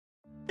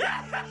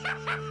Yeah.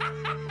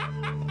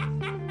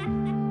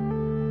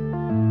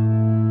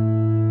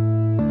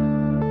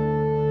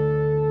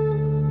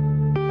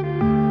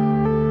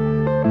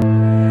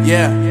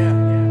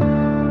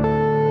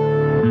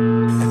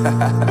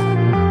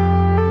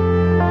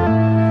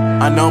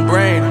 Unknown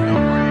Brain,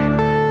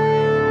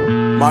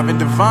 Marvin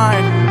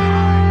Divine.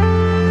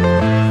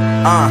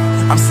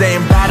 I'm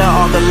saying bye to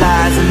all the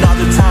lies and all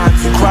the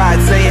times you cried,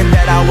 saying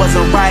that I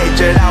wasn't right,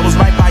 yet I was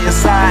right by your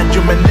side.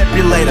 You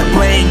manipulator,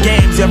 playing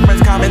games, your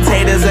friends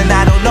commentators, and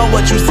I don't know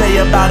what you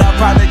say about our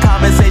private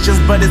conversations,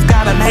 but it's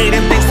got them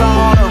hating. Thanks to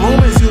all the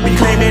rumors you be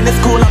claiming.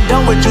 It's cool, I'm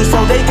done with you, so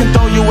they can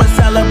throw you a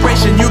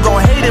celebration. You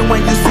gon' hate it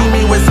when you see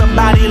me with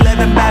somebody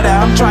living better.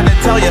 I'm trying to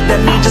tell you that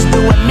me just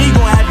doing me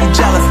gon' have you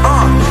jealous.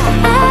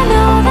 I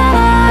know that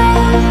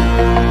I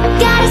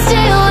gotta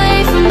stay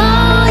away from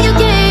all your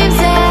games,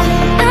 yeah.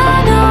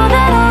 I know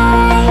that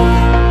I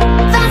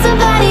found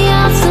somebody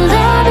else to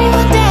love me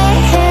one day,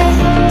 yeah.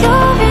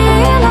 You'll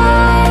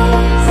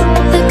realize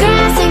the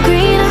grass ain't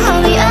greener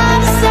on the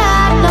other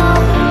side, no.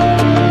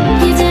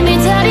 You did me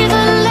dirty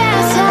for the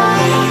last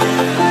time,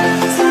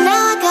 so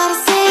now I gotta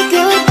say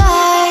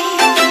goodbye.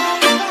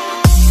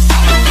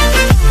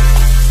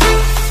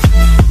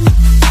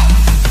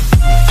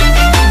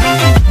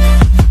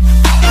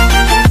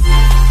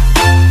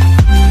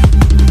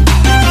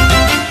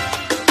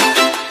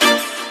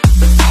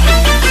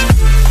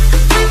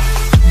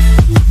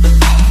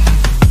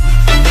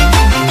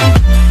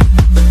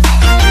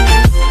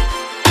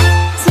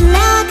 So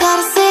now I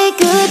gotta say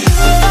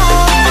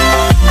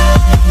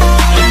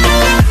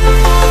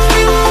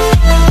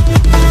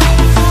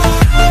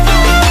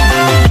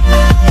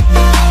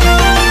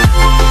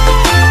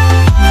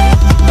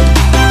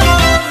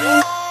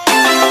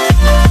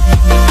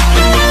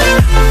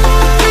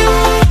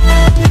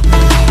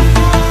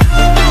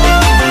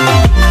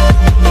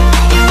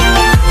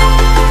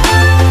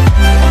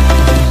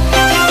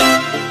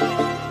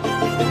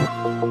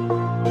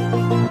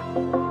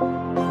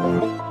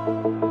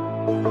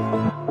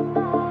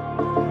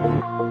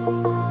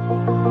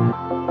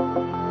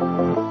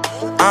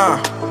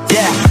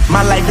Yeah,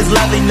 my life is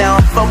lovely now,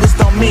 I'm focused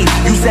on me.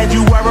 You said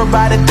you were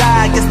about to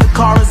die, I guess the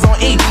car is on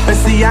E. But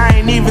see, I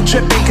ain't even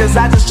tripping, cause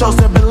I just chose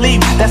to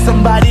believe that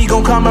somebody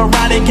gon' come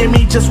around and give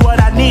me just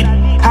what I need.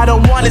 I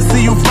don't wanna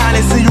see you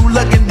finally, see you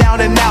looking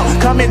down and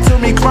out, coming to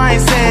me crying,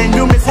 saying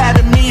you miss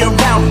having me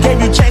around.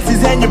 Gave you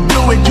chances and you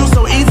blew it, you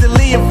so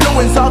easily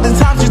influenced. All the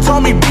times you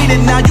told me beat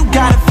it, now you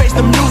gotta face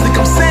the music,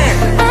 I'm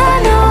saying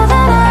I know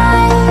that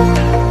I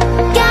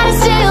gotta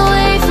stay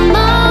away from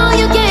all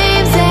your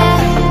games, yeah.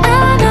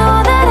 I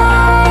know that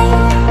I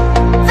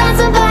found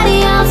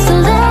somebody else to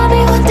love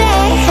me one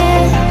day,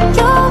 yeah.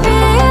 You'll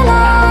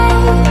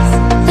realize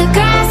the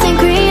grass ain't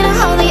greener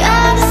on the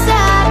other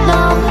side,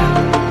 no.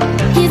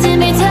 You did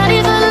me dirty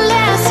for the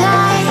last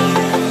time,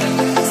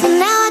 so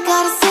now I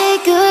gotta say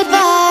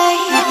goodbye.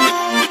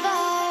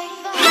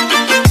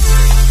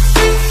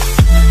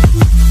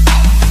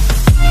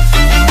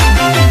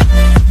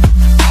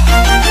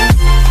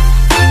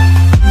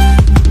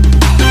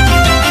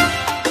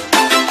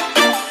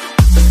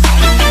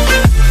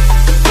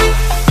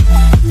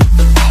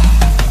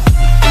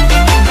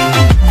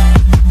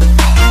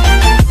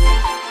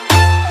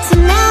 So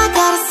now I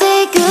gotta say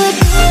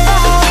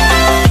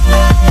goodbye.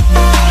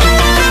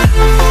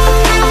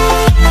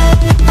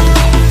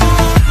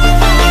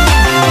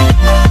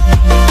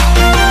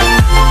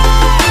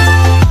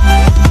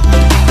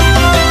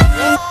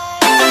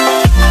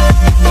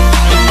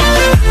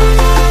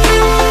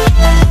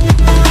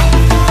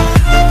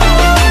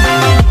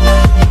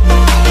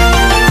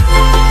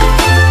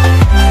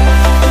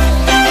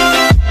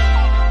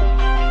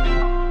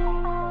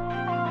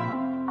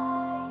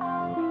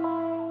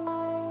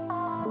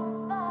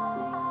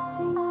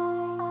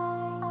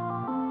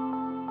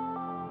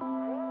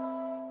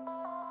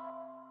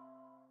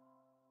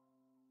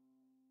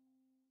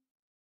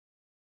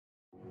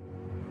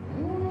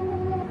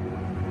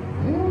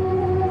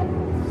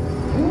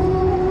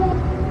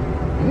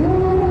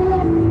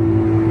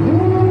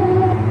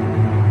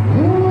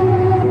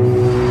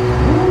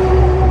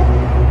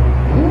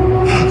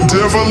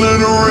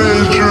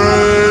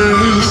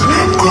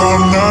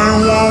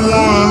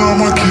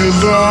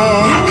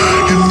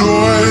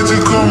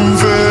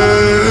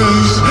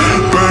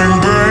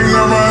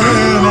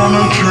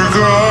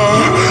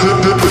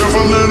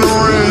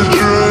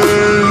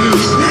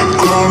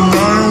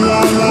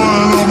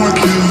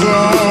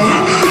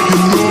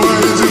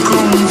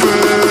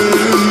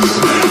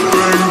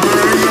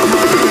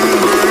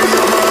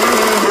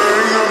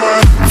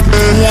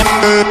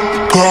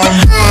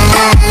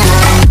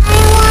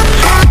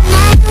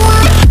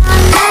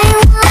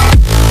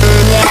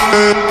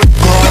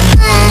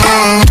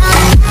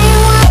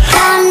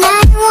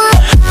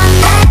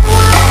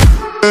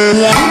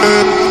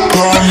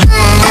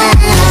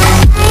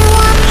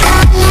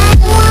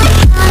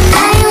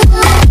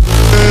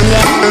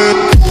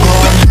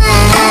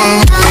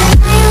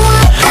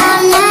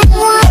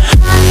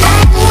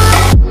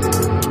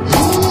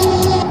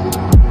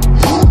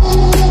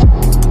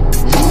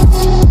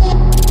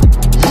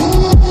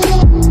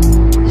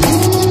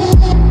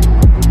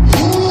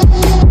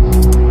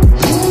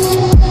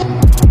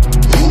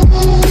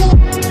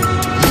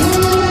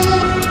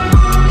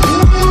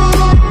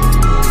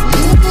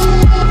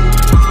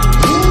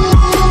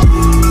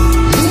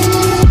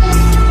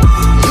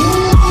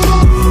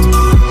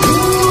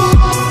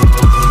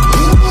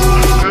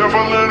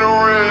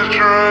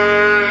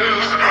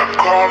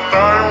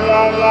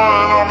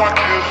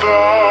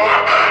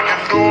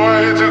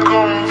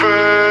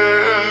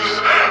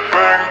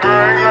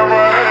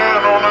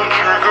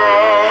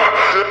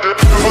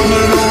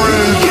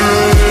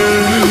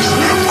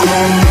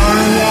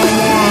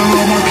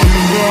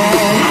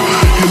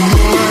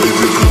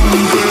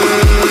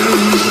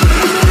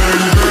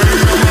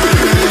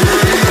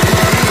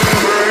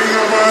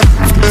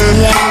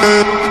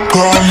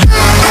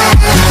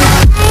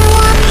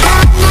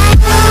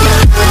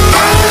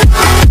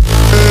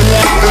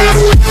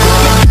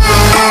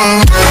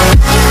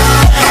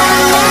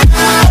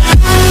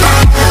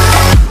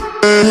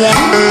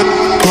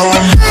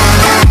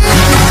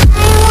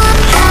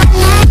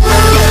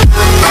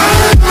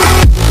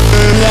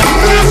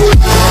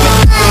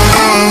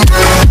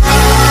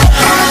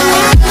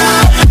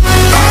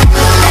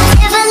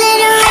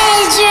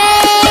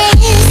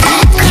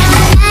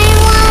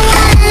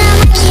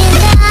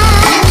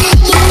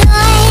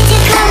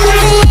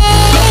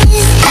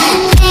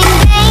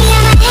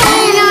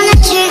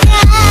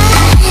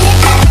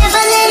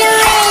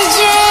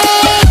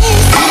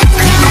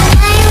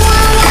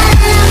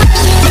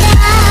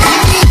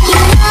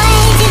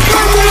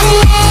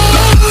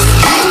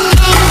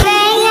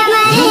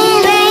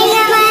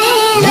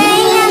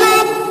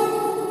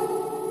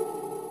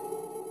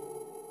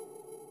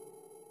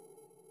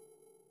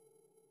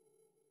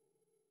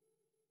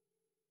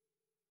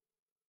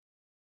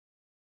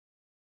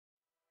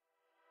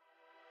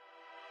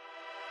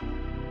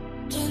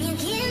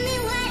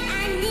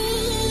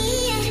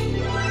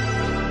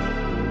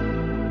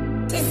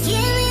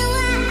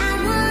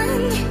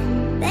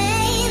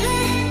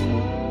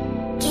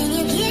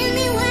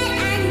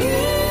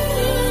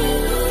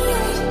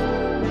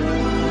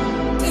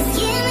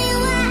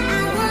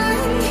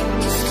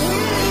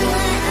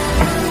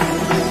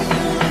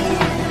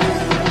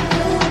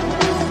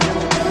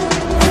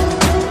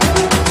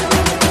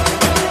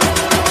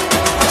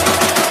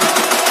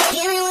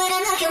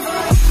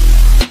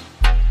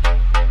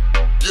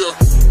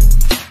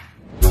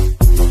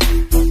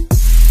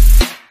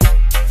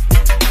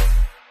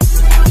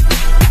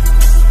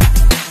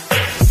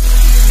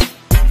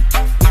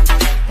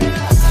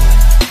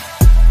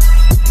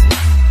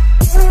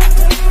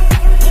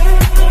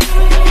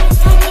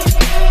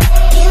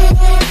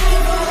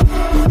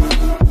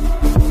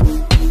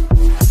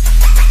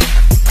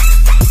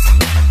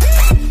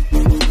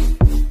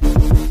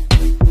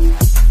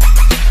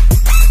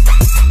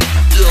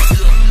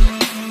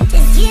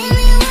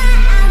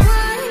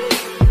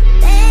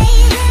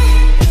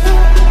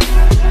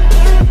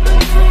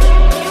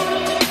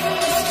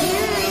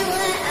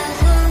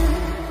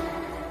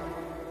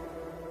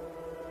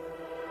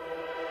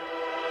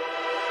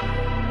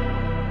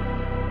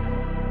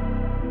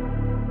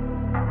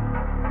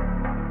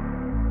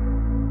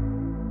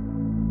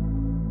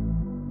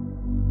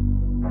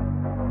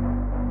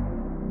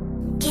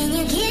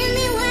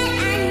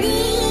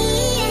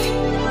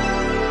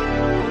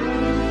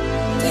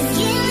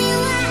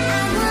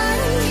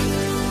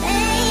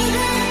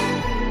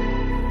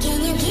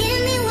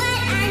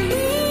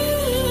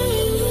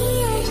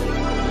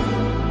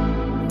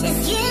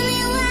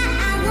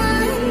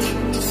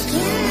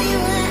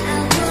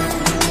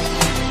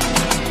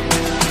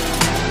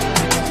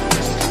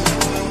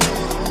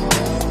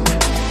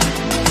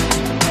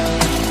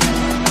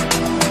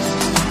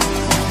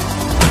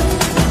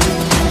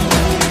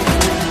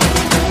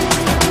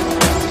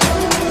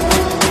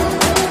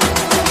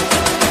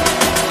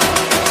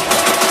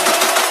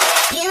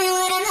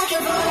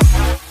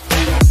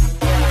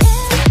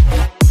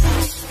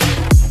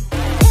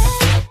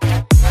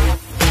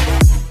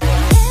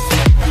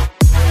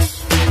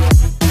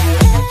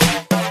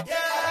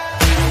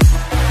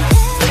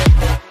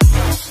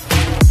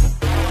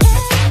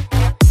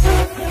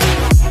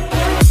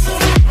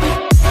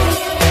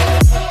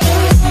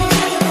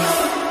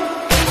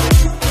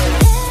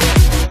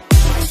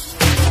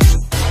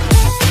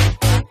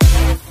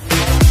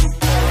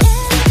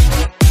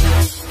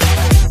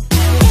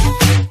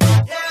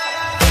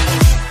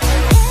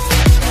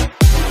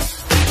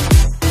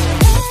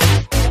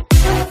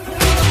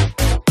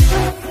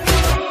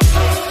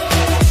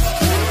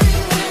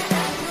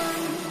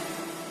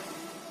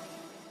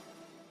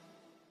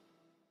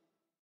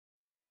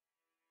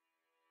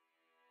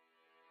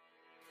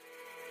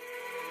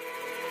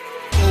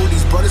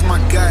 brothers my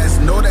guys,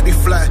 know that they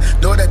fly,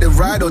 know that they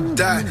ride or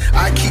die.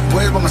 I keep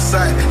boys by my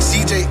side,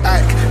 CJ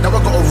Ike, now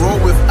I gotta roll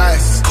with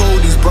ice. Cold,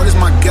 these brothers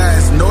my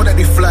guys, know that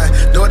they fly,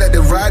 know that they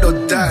ride or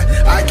die.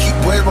 I keep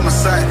boys by my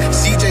side,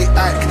 CJ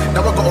Ike,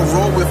 now I gotta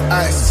roll with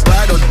ice.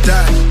 Ride or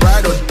die,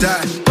 ride or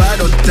die,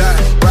 ride or die,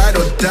 ride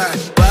or die,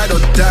 ride or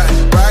die,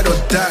 ride or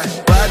die,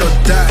 ride or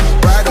die,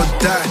 ride or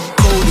die.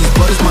 Cold, these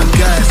brothers my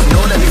guys,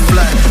 know that they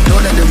fly, know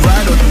that they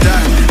ride or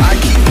die. I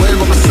keep boys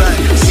by my side,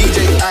 CJ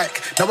Ike,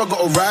 now I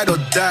gotta ride or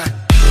die.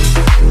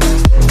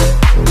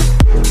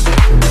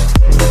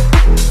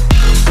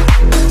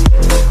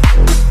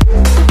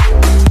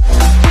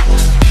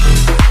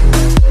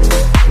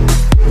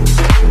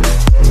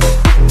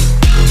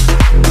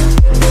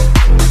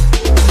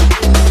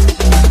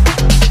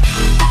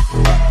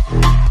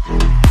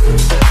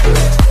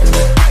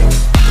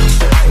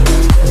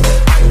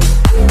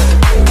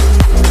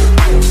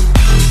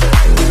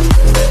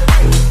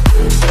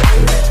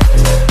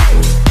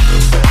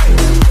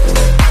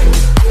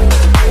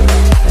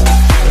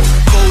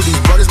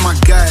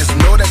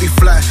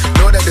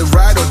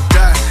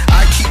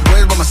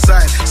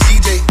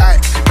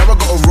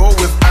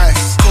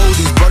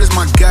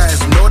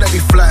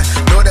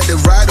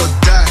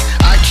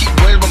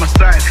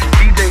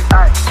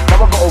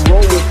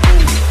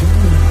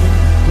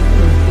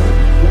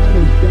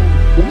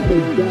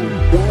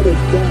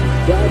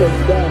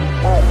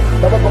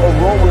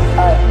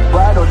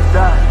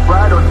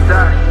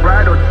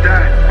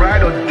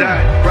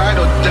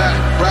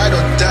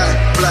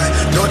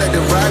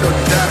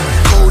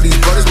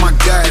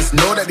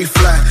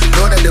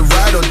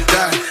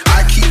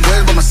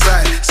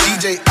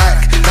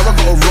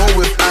 gotta roll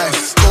with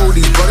ice. Oh,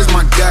 these brothers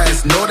my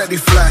guys, know that they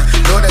fly,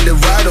 know that they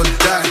ride or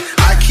die.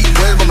 I keep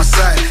waves by my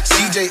side,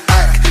 CJ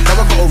Ack, now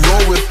I gotta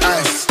roll with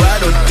ice.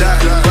 Ride or die,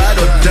 ride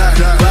or die,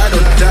 ride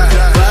or die,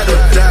 ride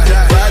or die,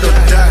 ride or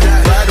die,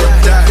 ride or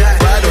die,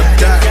 ride or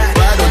die,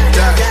 ride or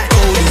die.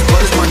 Oh, these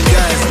brothers my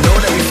guys, know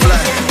that we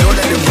fly, know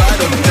that they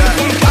ride or die.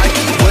 I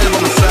keep waves by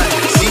my side,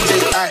 CJ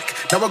Ack,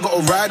 now I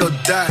gotta ride or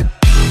die.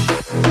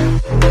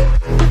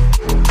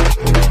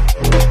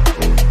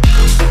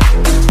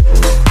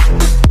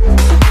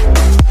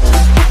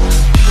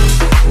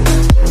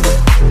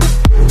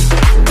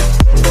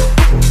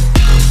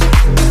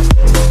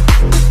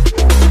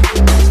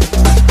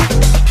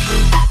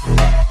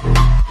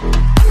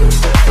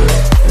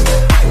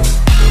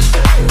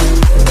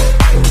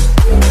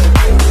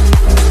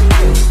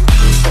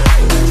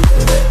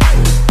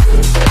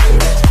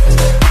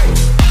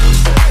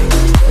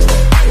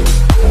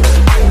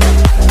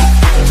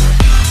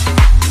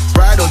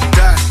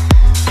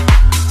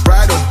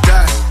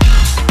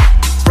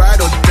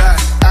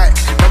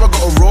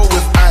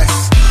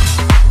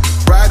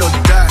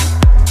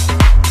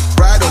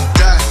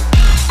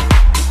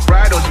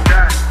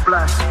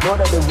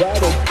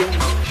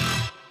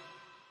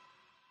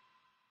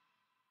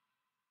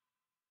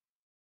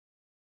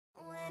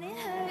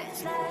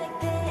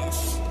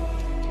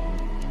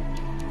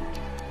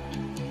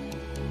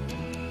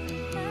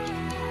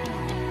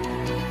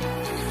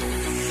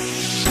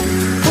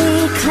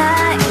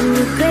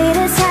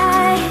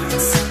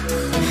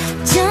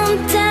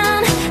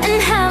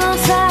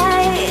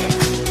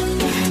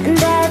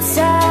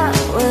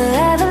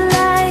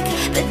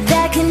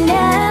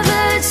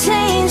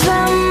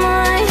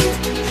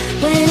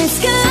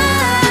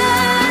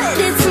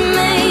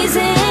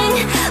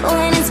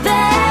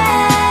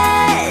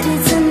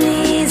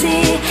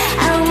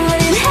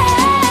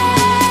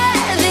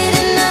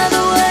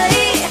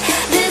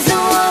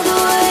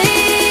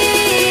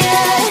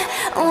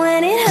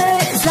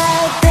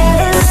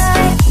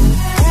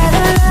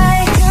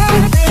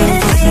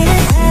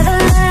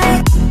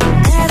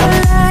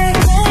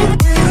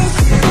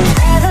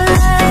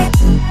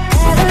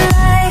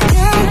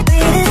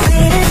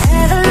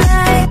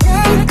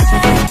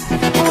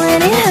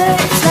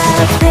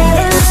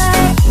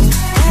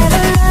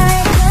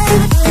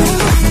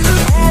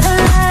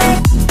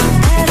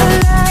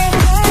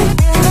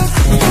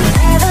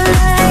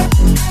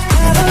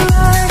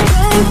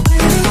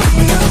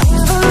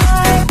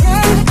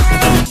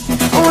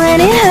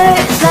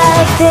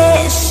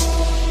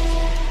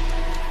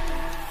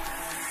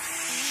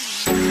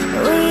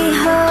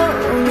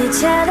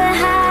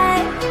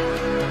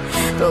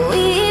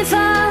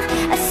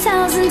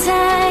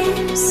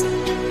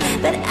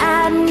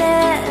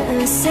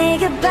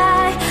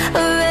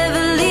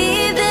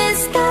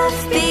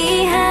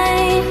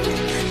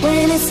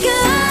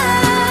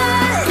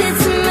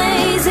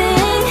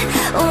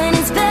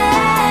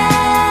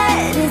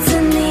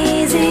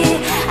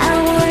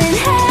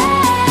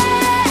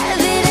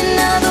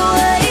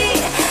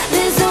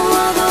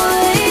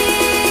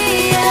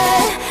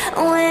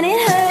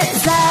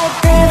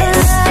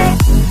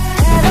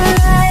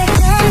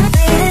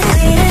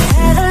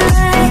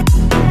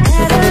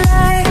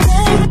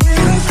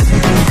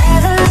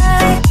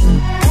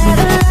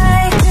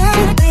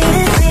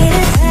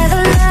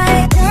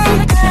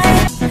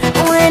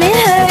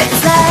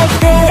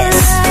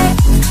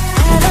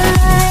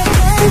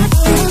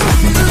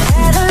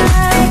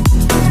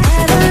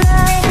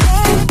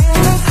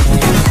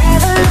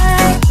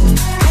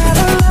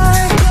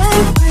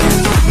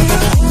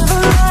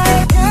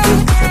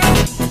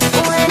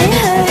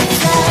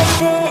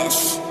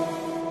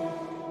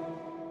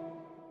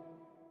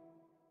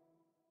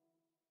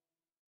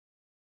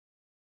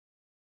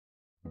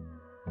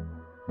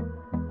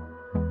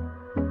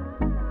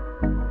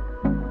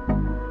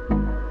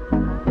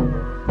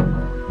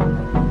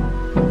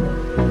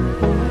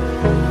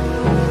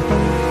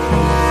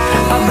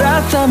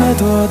 Abrázame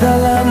toda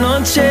la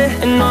noche,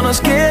 no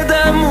nos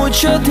queda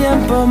mucho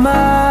tiempo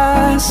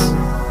más.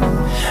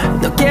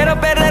 No quiero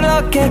perder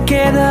lo que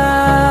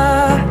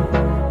queda.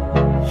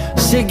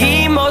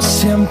 Seguimos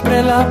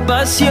siempre la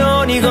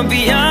pasión y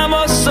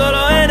confiamos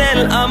solo en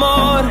el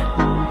amor.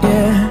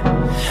 Yeah.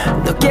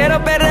 No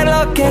quiero perder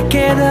lo que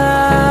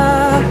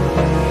queda.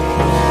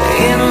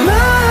 Y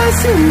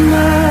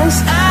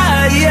más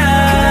allá,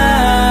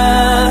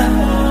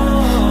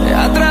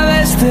 a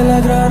través de la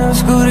gran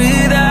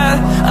oscuridad,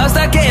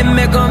 hasta que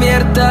me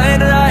convierta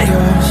en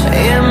rayos.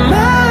 Y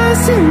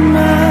más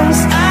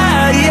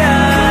allá,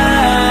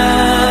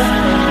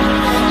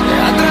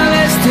 a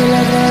través de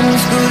la gran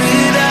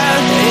oscuridad.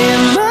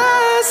 Y más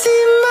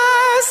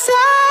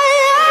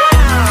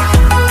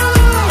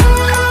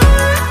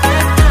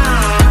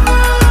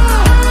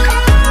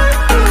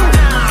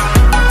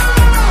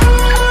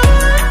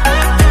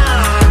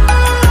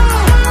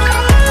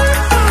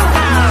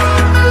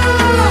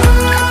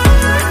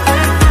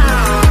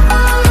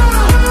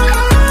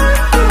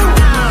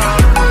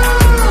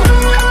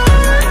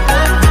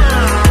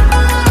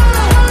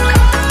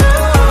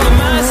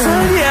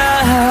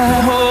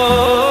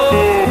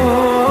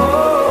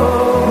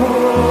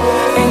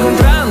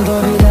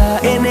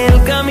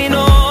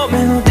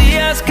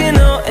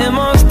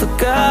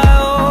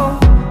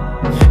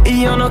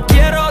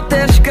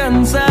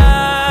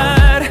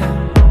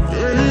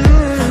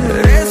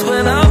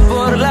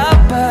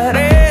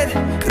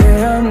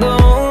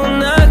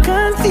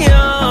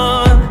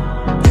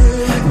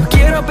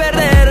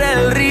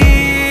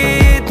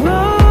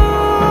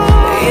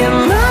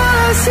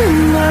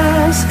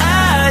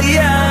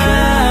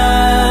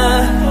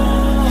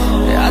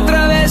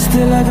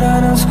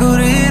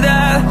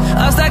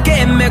hasta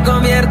que me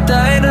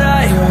convierta en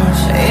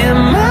rayos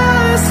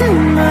y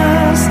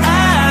más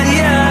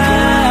allá,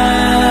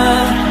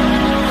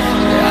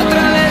 a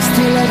través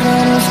de la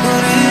gran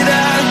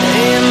oscuridad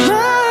y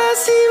más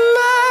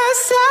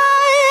allá.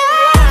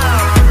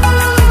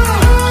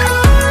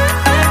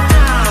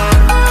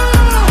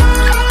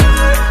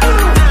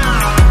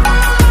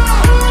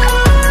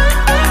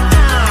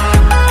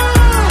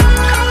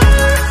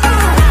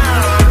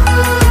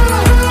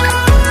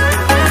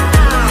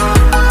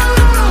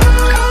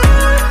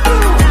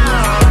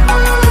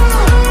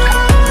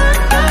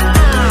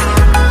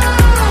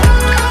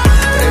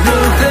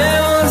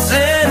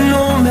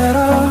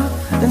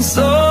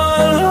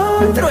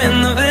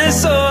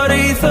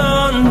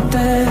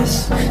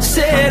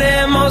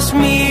 Seremos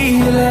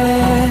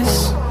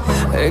miles,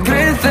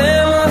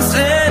 crecemos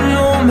en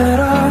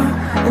número,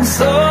 en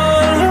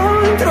solo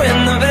un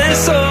trueno de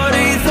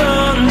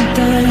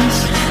horizontes.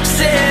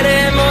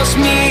 Seremos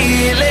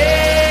miles,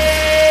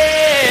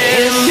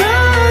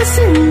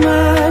 y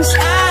más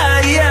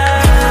allá,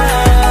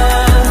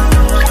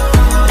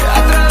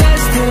 a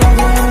través de la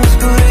gran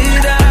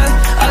oscuridad,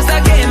 hasta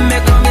que me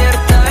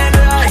convierta en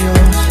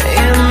rayos.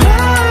 Y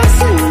más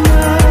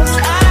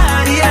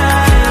allá,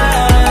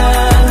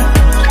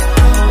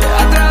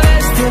 a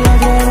través de la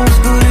gran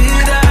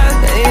oscuridad.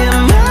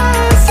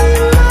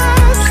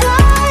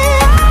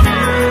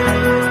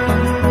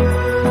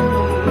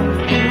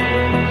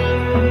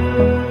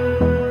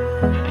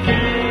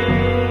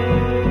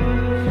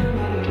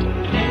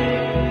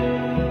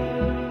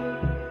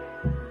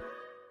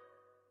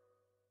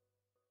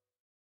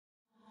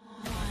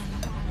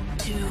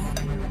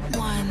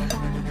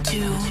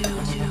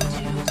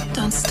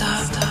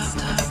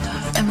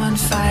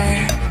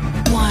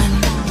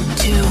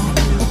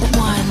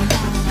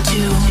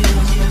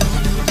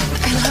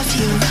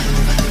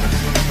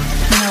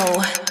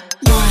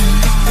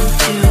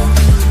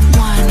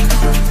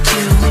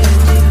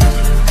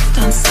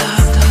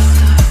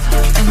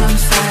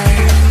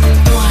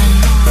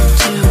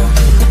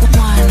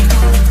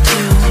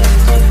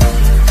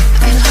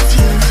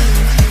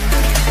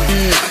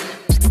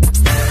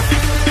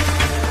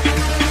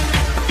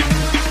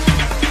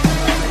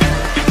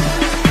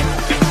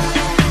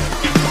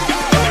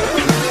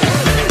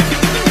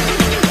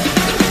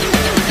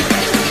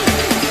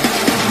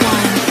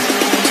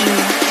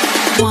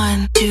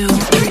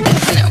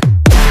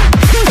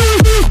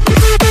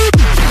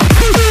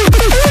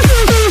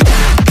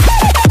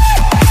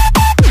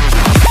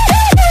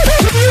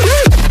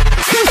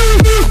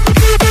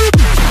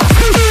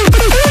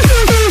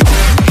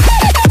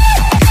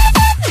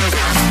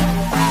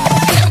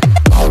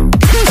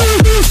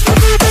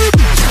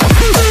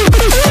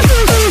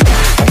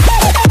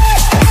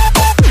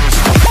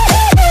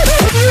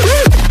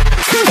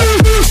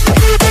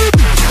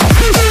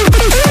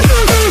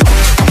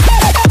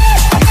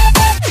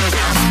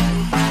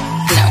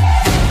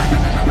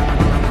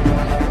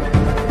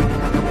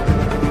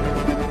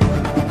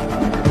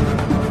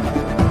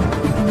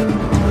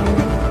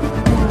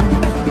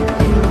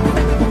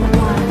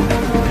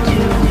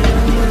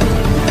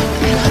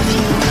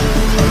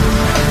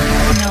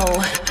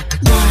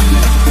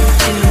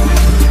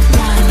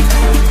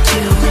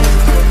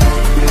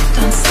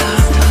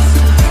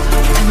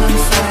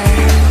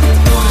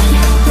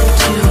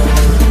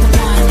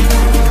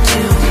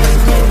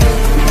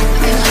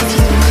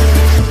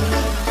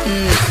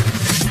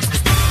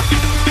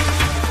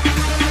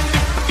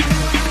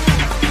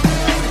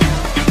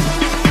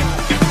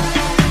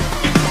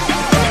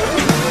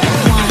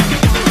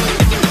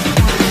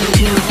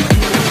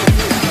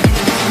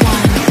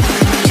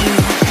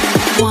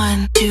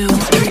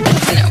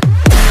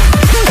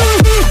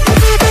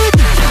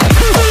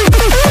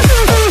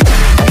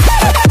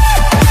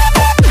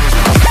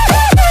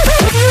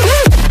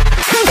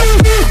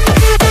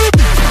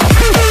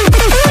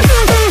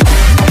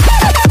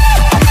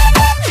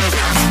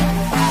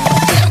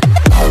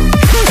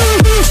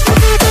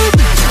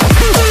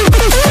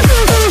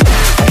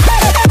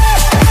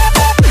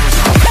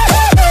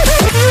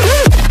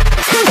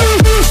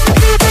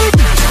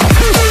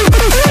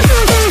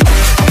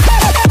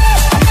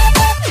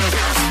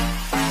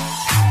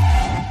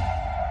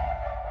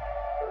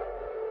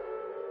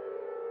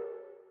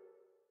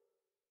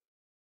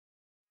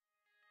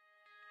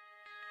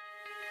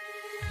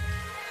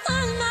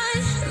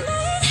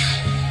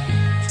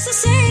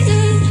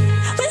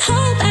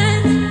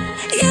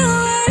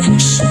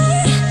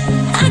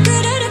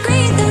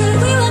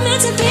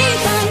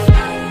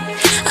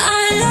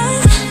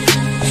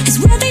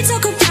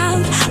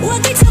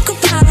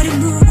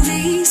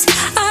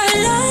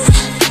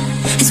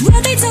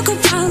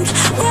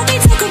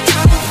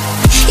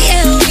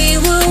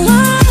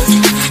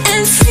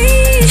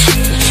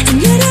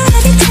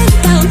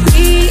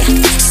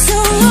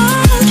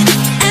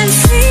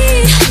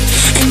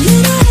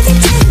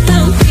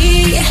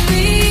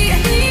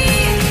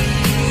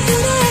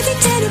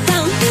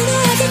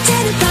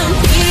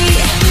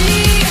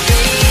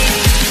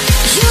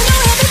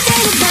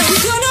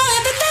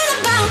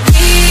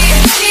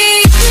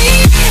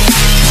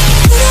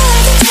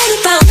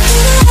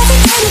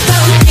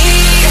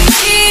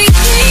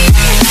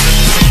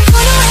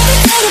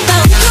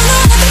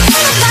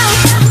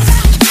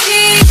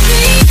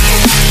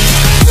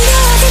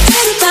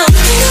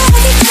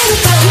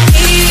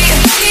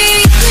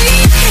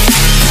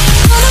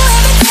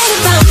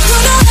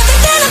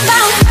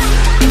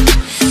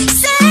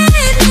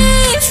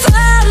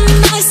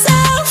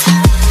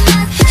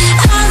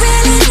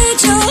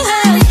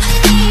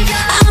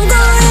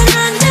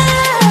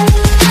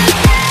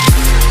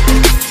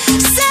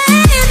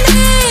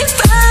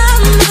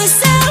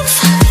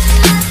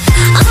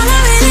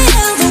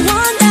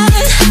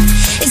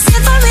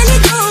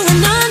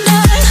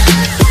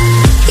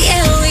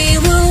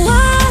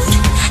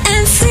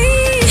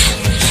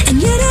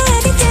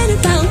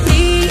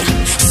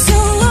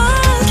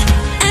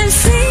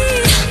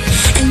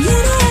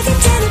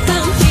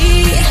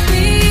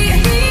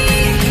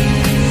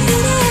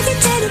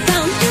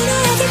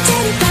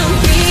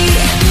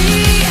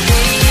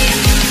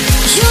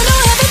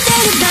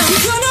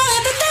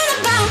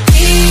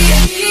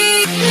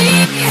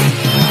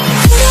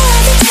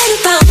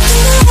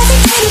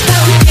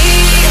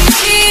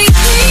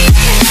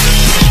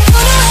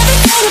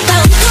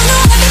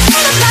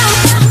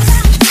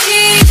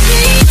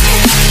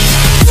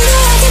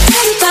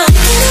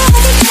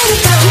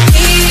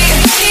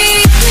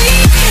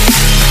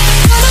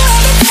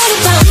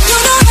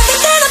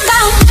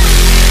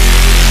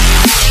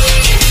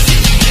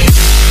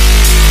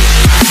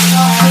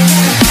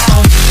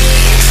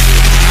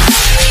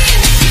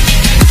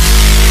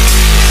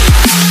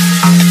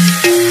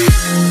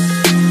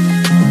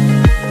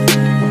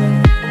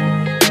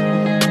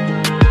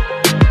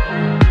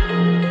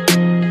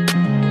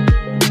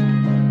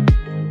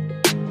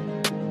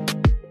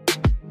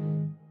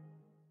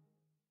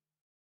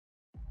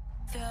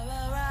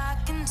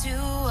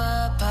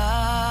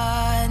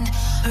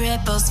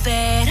 Ripples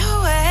fade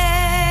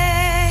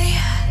away.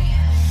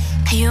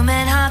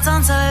 Human hearts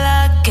aren't so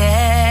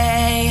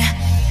lucky.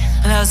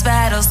 Those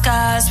battle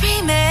scars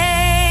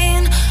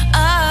remain.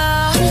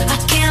 Oh, I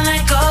can't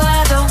let go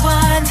of the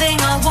one thing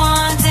I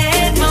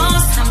wanted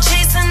most. I'm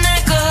chasing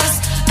echoes,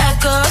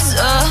 echoes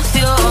of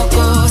your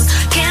ghost.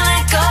 Can't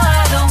let go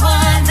of the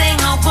one thing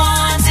I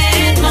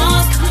wanted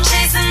most. I'm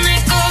chasing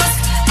echoes,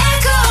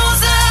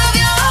 echoes of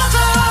your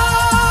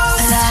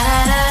ghost. La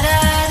da da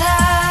da da.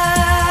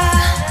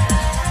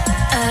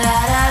 La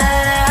da da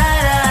da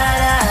da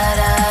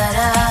da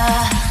da.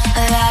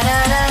 La da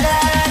da da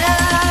da.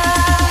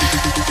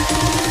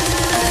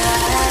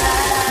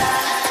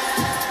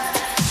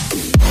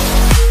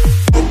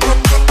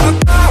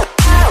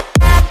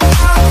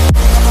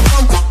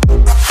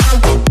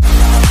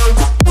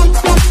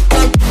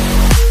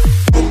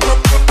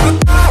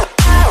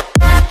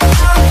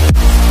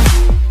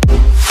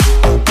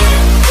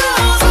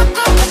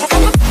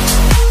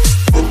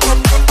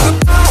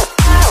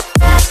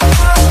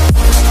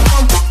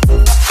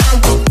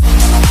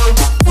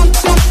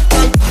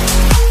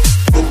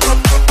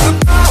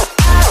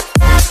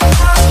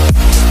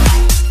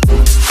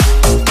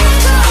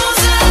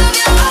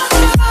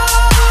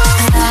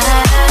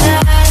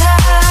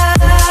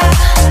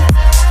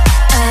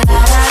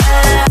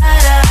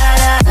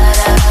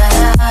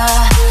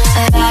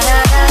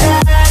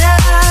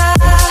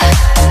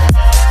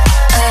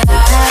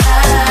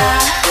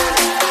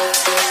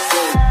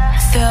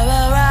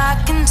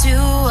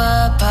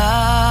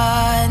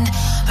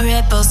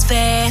 Ripples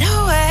fade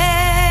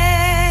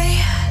away.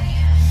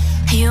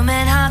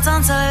 Human hearts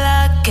aren't so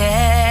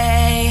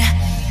lucky.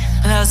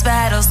 Those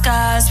battle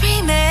scars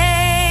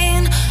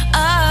remain.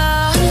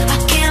 Oh, I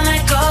can't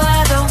let go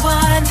of the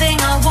one thing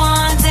I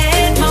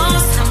wanted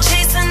most. I'm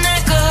chasing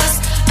echoes,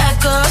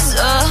 echoes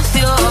of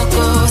your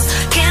ghost.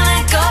 Can't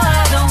let go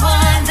of the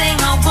one thing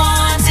I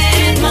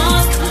wanted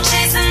most. I'm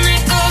chasing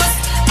echoes,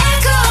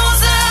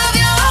 echoes of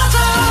your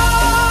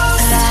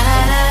ghost. La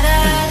da da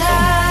da da.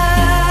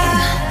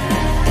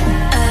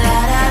 La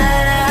da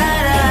da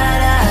da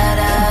da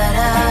da.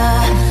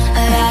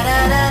 La da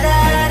da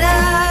da da.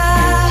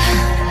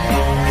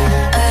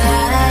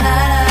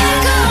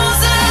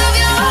 Echoes of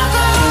your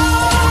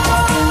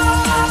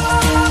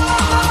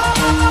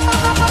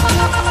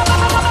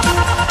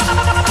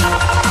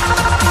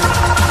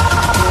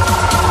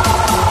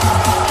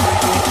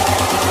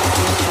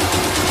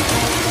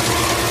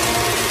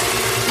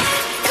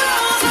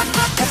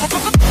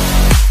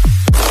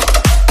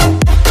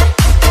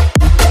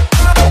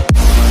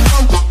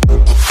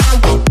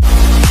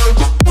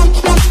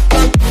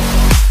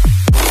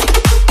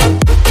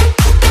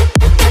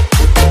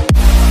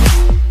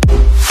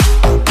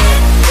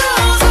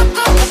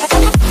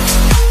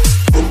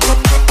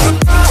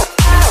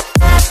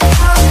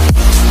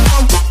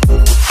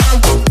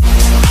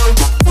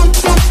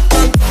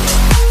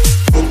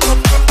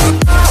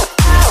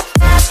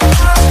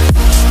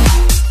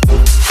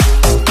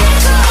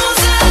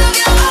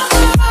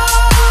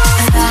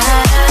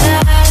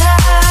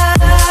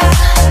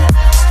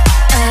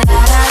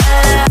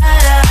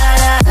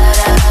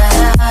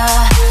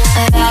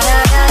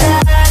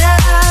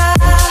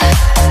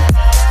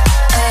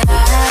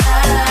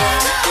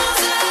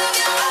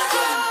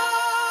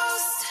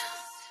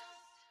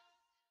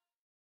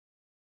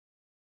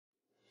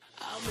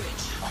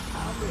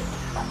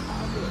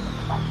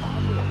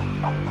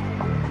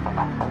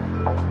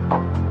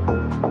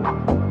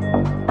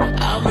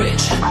I'm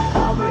rich.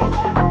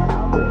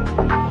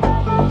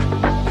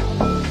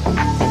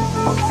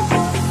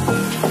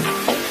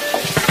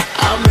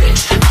 I'm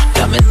rich.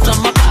 Diamonds on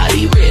my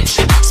body rich.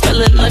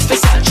 Smelling like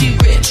Versace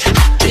rich.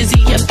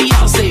 Busy and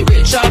Beyonce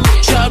rich. I'm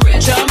rich, I'm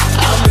rich,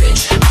 I'm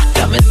rich.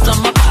 Diamonds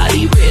on my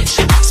body rich.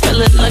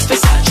 Smelling like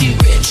Versace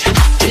rich.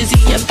 Busy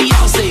and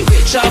Beyonce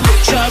rich. I'm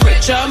rich, I'm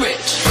rich, I'm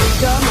rich.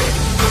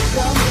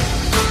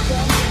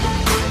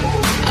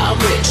 I'm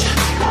rich.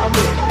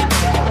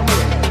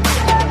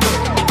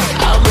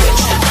 I'm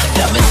rich.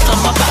 Diamonds on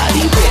my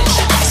body rich.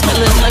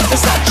 Smelling like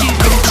Versace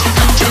rich.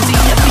 Busy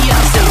and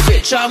Beyonce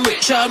rich. I'm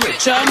rich, I'm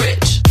rich, I'm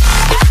rich.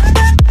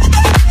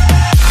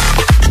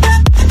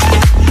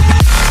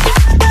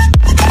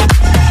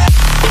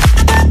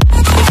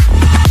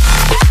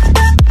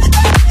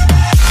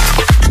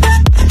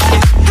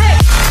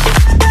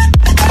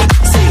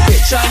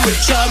 I'm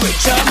rich, I'm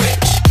rich, I'm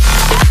rich.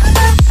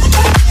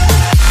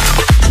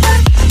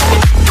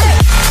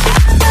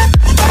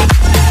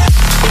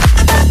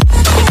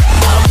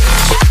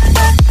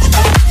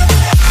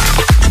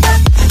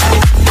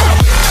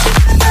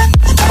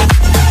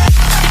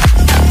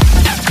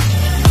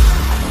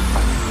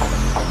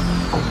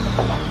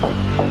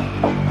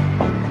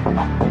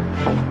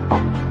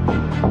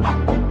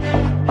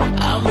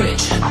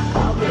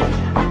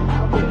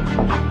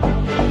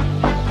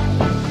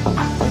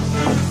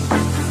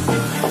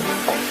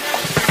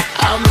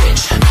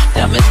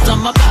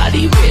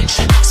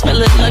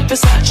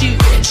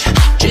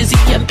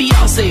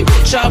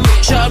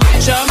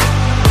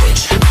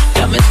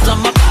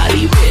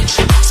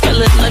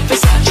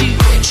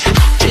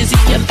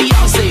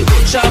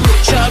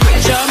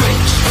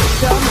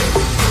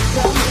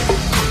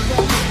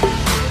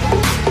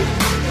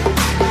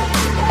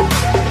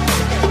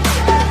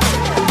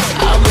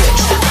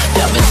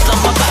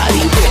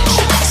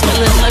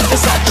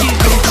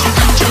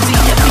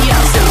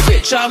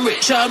 I'm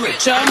rich, I'm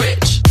rich, I'm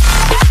rich.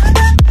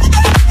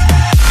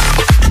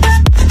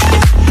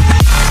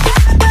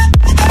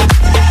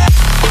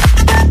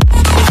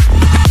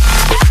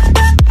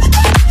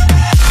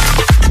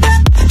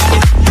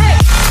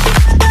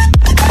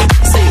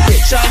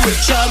 I'm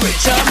rich, I'm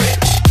rich, I'm rich.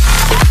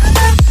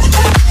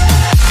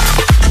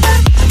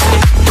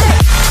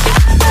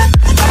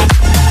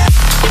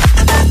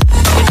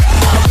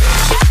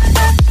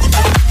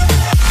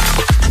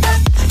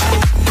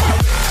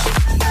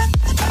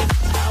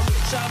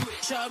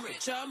 I'm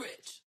rich, I'm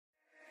rich.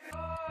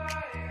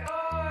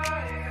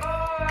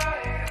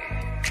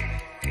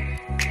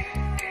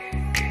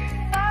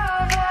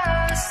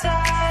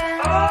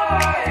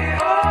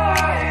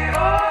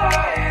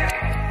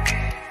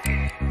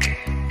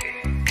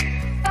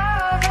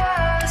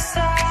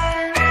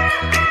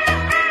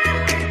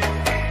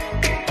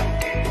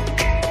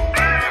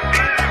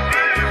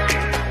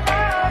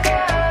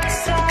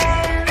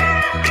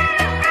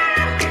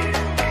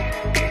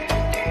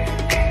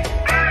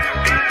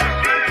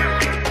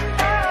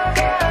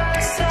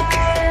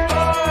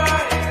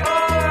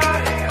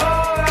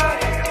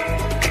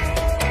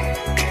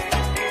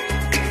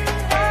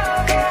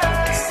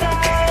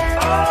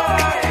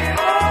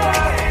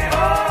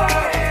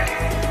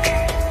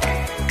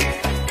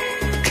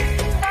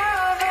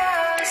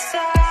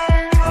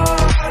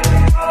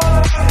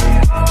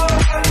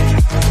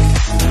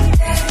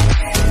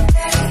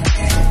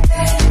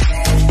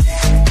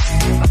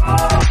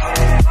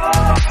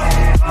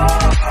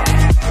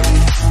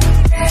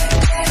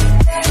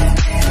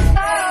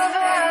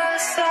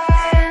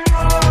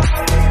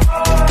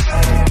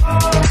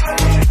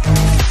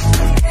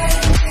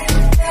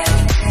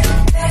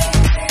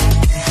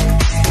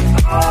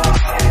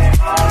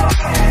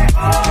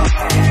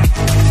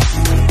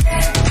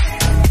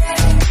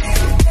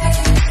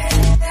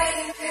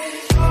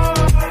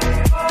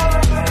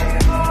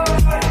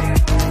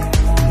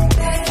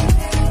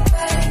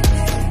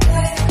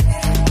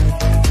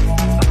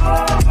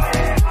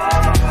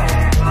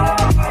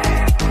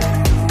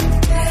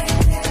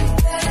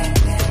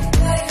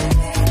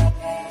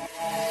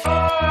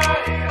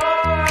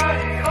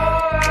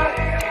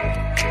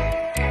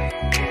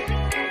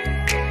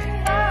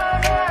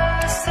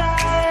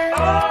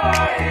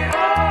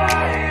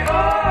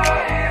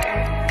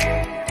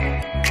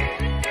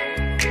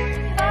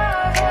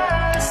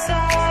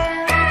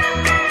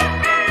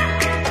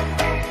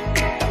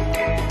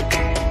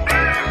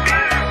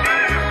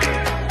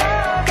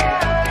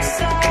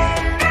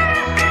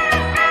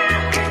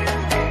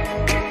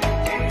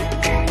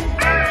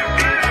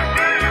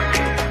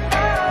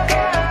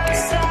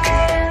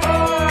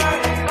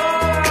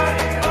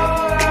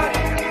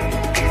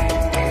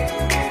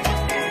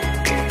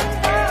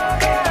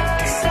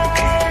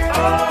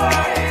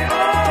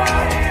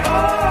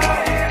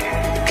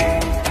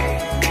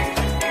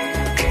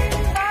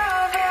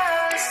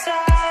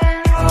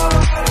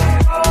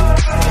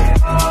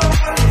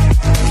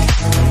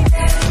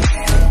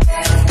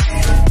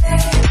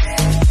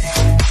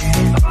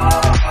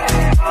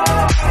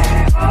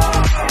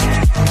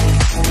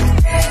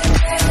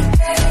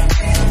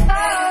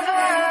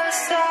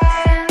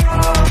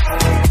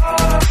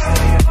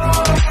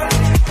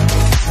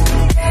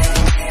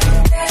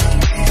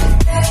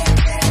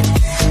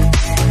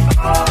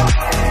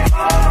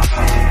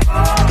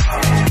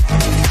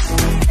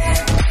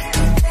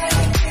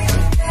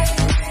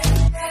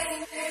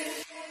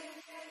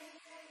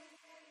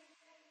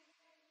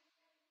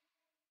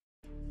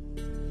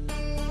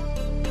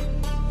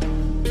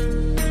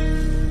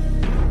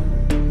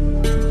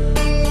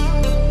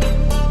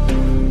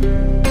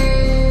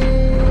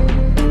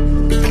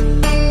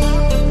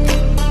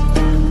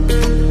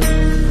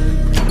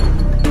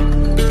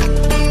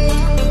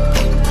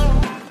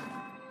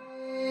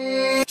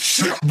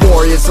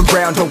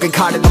 Ground, don't get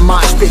caught in the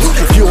mosh pit.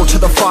 Fuel to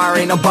the fire,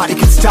 ain't nobody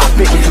can stop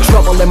it.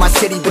 Trouble in my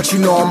city, but you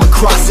know I'm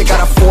across it. Got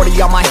a 40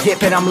 on my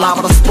hip and I'm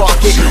liable to spark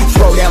it.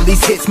 Throw down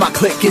these hits, my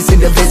click is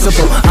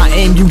indivisible. I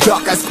aim, you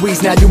duck, I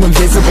squeeze, now you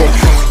invisible.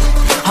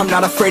 I'm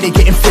not afraid of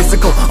getting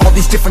physical. All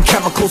these different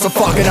chemicals are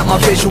fogging up my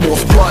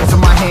visuals. Bloods on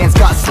my hands,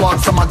 got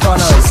slugs on my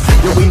gunners.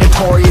 Yo, we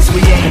notorious,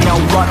 we ain't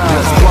no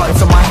runners.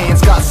 Bloods on my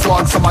hands, got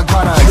slugs on my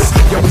gunners.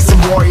 Yo, we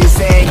some warriors,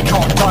 they ain't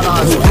gon' run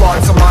us.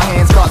 Bloods on my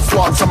hands, got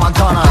slugs on my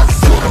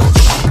gunners.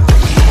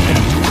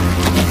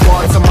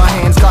 Bloods on my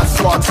hands, got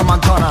slugs on my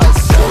gunners.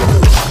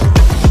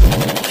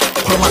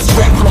 Put on my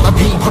strap, put on the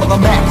beat, put on the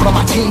map, put on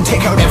my team.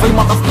 Take out every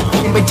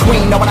motherfucker in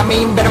between, know what I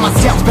mean? Better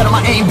myself, better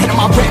my aim, better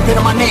my rap,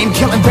 better my name.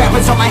 Killing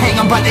rappers on my hang,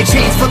 I'm by their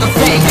chains for the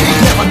fame.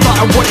 Never thought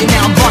I would it,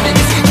 now I'm running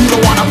this. You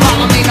don't wanna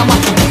follow me, I'm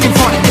up in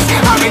front of this.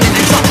 I ran in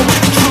the trouble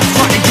with the truth,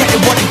 trying to get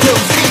it what it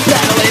does.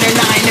 Battling and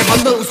I ain't never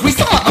lose, we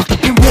some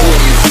motherfucking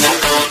warriors.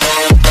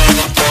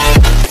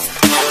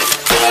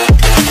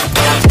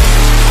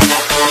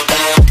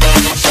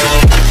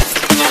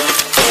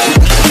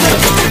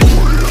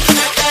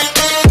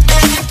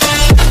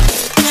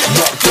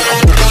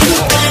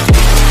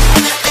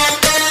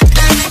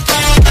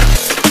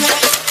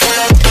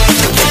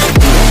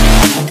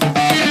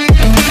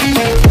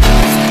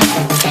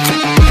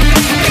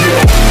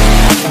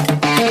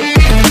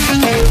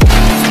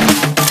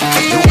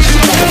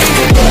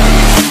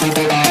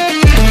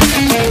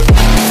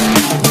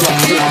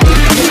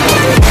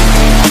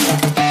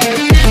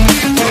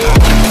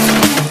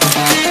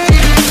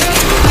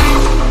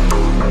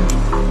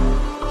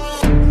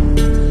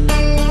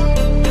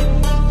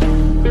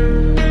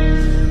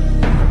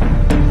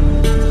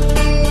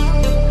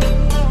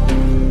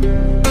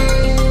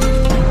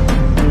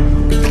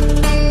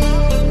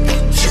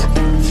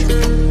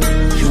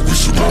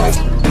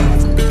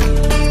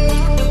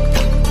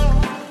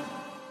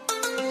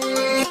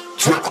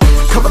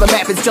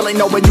 still ain't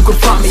know where you can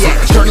find me at.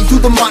 Journey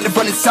through the mind of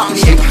an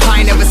insomniac. I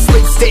ain't never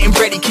sleep, staying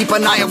ready, keep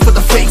an eye out for the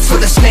fakes, for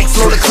the snakes.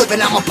 Load a clip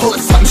and I'ma pull it,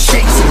 something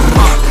shakes.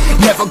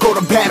 Never go to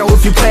battle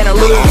if you plan to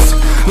lose.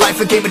 Life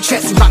a game of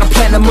chess, you gotta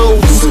plan the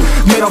moves.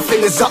 Middle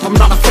fingers up, I'm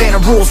not a fan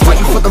of rules.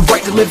 Fighting for the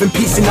right to live in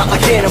peace and not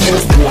like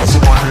animals. Bloods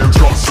in my hands,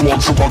 got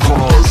swords in my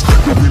gunners.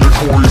 You'll be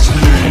notorious,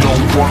 we ain't no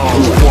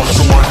runners. Bloods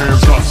in my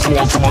hands, got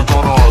swords in my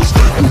gunners.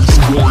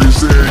 These warriors,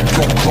 they ain't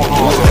no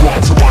gunners.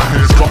 Bloods in my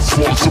hands, got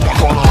swords in my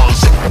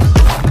gunners.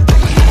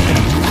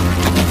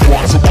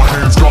 Bloods in my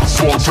hands, got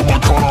swords in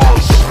my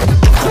gunners.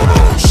 Put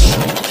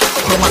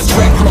on my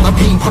strap, put on the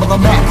beam, put on the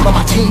map, put on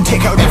my team.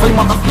 Take out every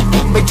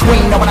motherfucker in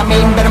between. Know what I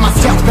mean? Better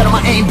myself, better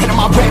my aim, better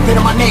my rap,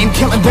 better my name.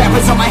 Killing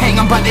rappers on my hang,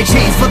 I'm by their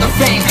chains for the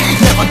fame.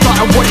 Never thought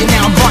I would it,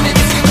 now I'm running.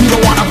 You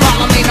don't wanna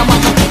follow me, no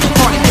motherfucker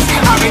running.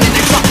 I ran in the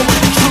trouble with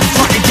the truth,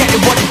 trying to get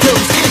it what it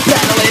does.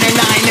 Battling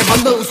and I ain't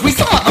never lose, we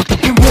some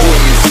motherfucking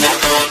warriors.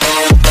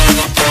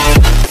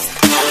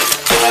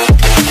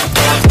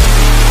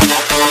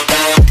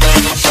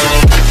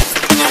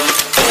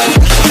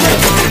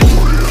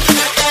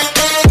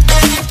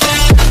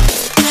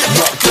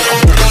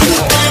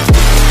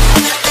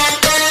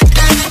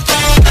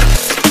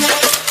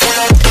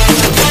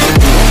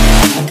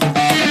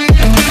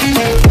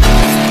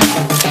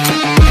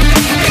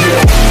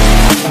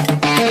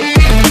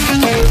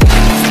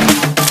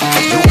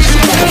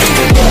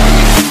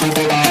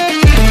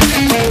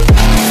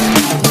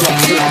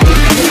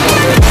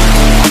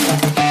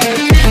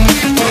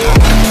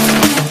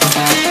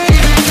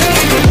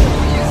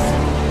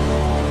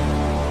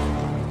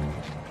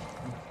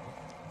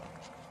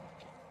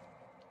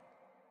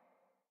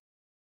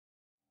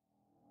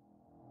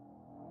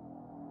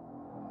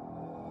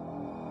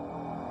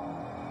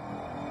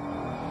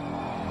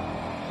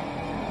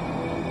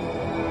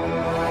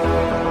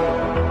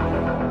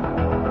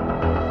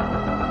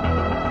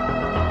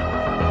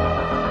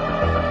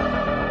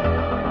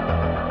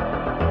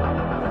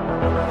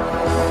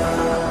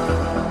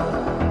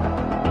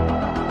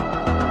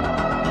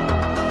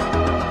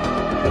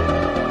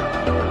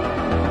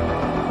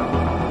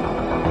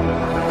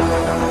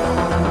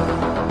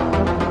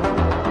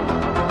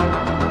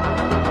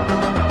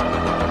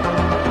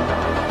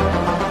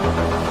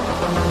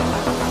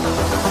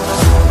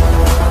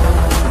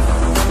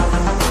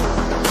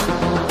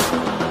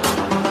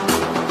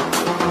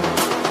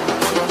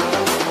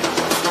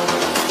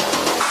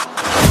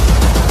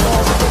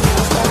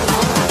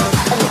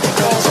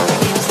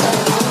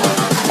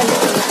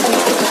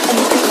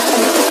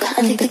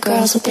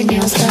 Girls with their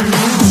nails done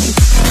now.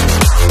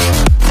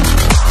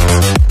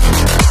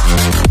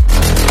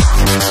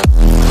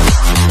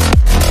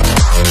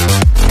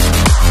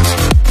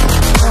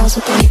 Girls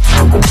with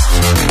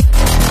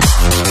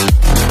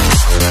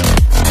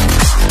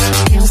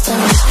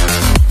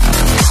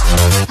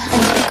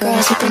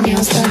their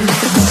nails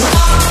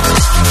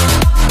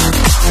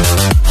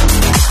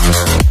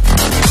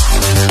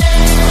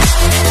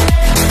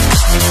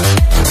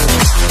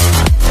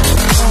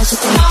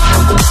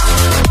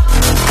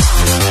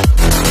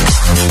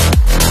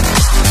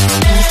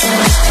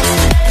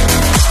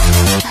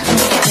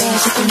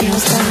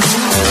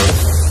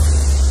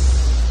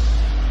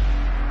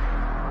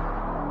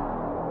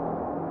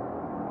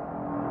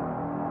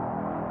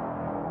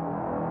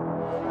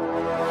I like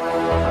the girls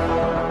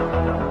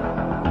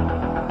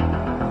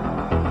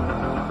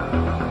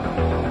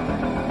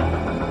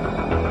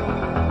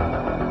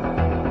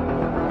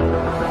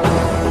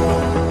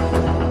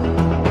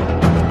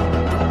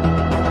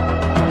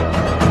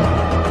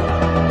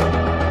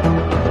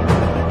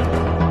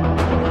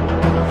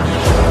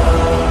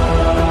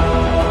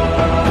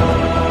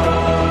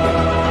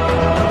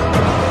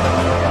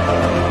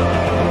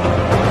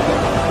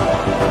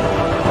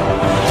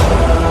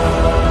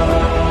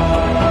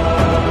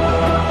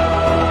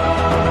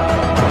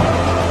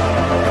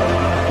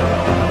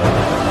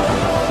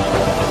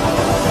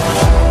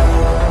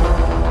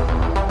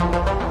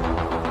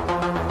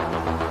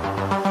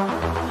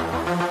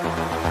their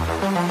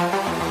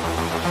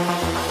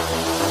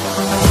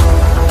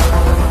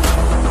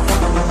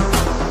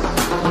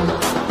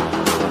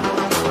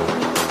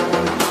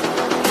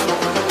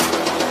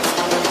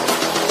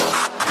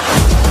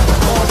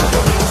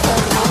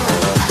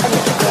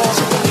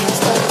nails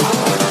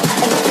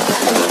done.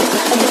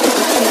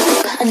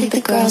 Girls with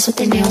their girls with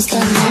their nails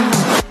done now.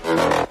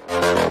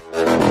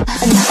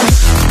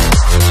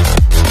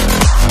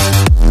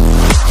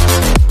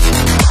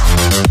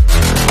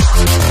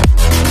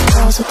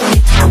 Girls with their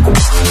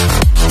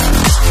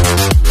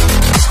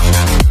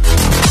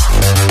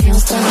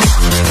nails done.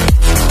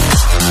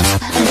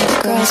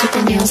 Girls with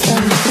their nails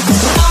done.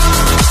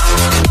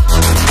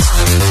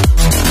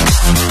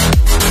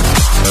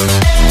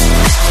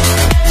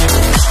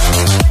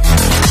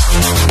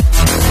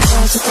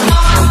 Girls with their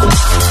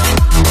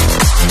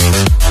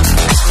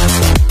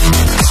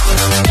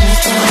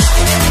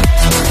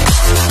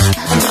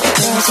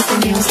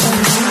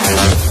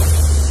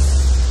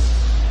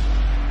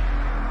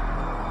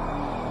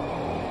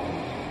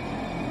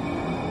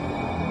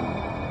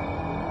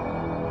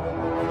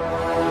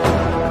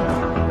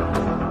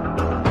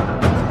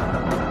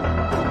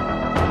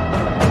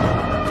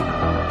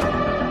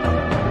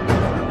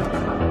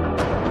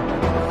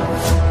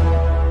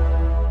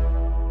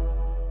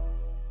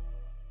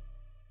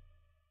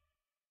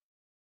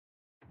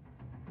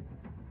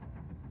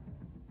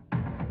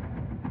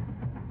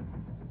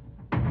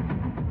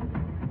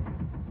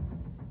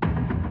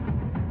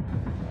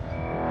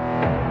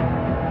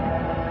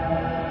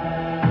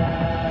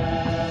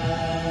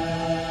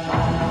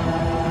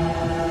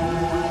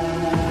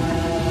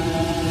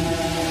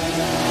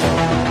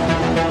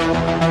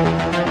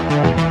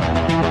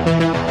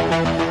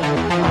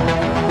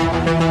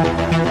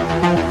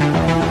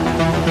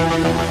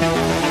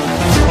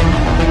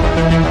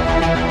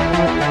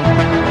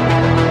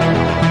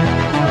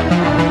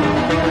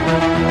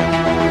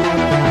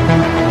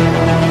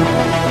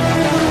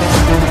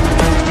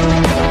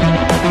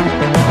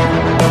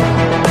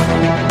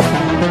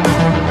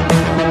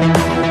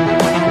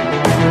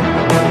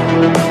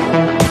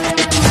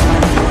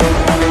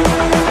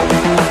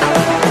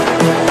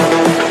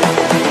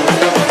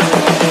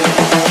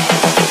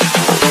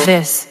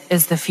This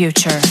is the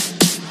future.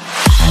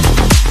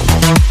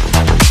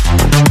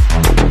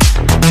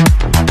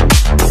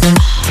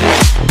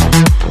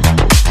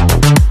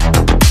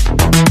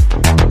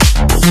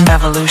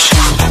 Evolution.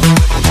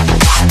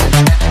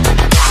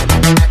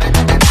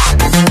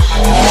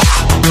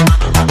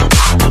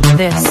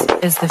 This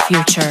is the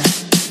future.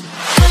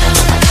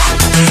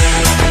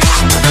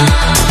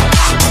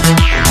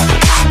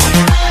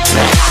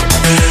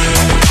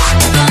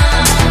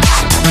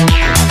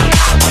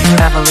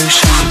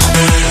 Evolution.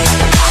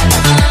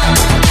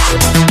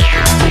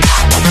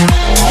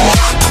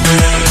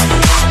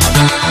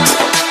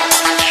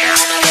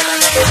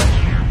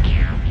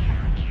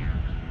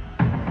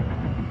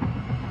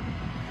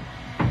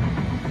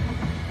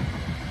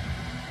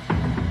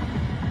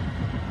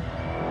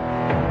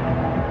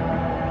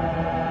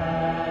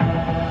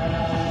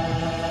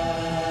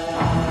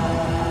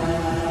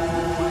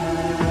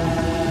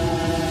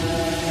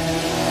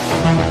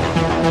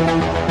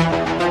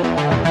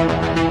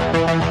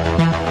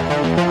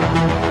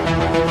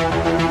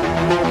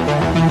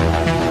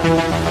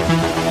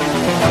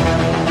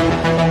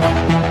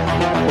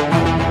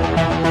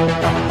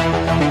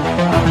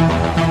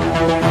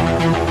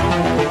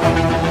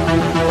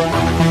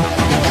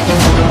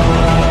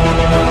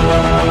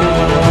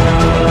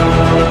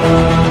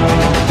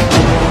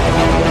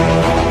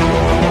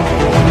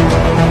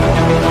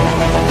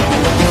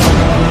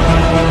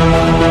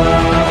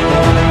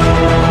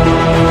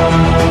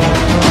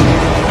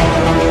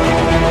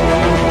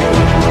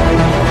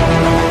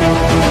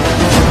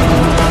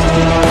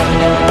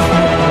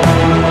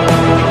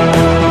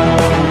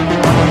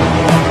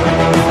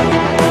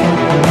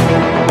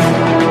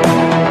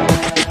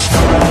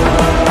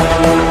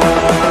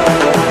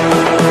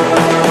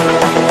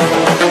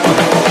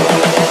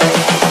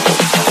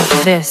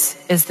 This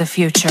is the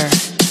future.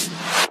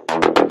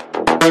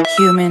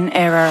 Human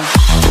error.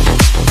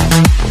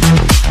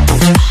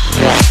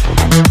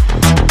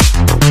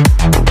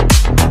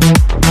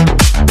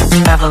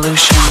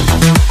 Evolution.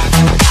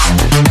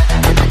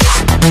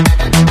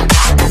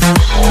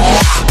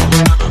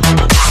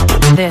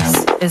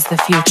 This is the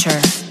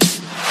future.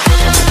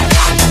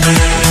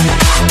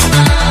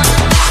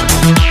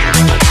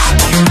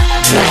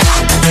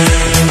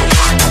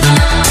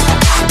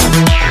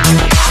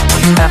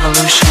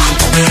 Evolution.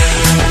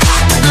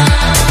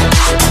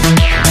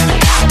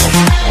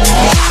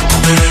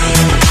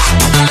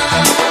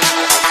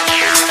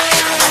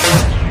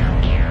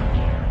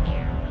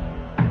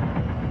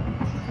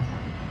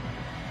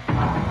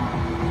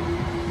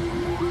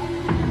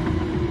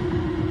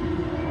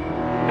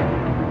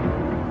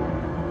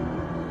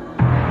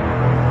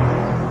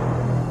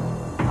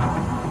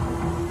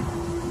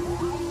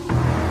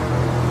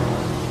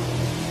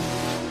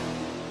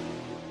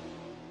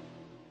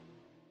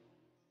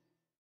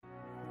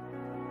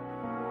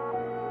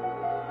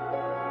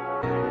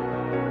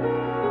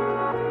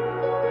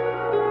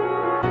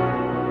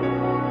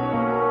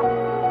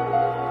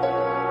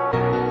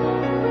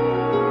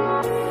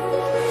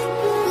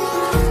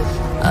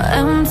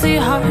 Empty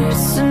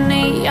hearts and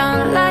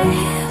neon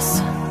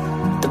lights,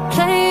 they're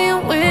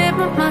playing with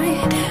my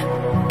mind.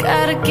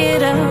 Gotta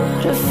get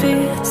out of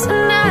here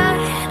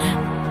tonight.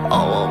 Oh,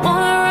 I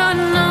wanna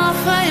run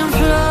off and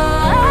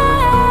fly,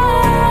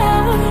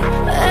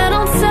 and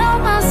I'll tell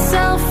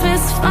myself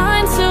it's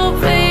fine to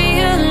be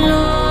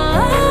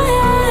alone,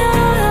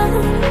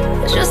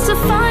 just to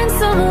find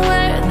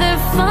somewhere that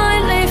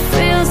finally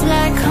feels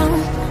like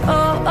home.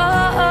 Oh,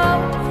 oh, oh.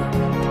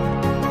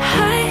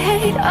 I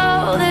hate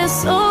all this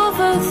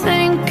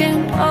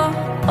overthinking. Oh,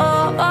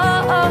 oh,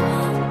 oh, oh.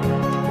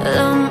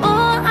 The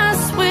more I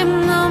swim,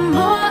 the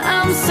more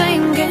I'm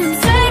sinking.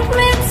 Take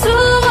me to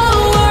a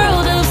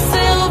world of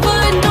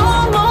silver. No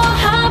more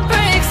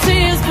heartbreaks,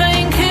 tears,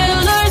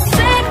 painkillers.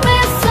 Take me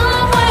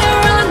somewhere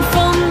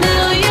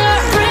unfamiliar.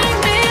 Bring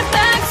me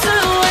back to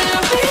where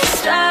we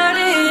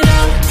started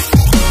out.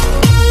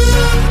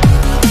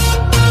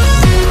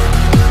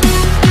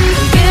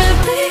 Get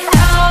me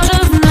out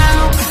of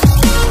now,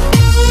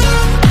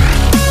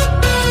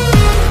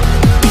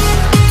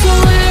 to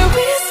where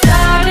we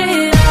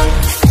started out.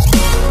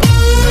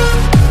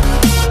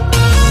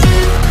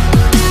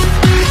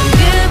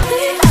 Get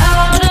me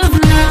out of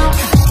now,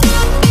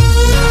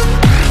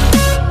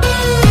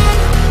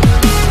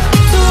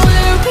 to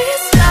where we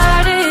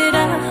started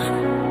out.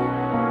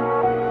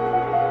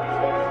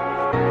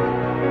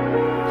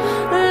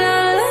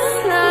 La la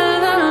la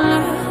la,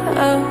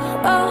 oh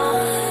oh.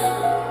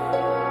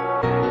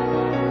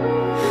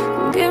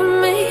 Get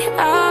me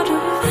out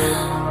of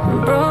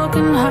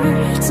broken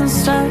hearts and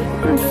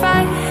starting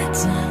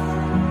fights,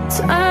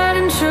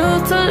 turning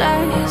truth to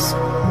lies.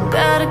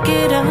 Gotta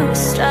get up,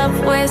 stop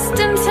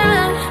wasting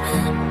time.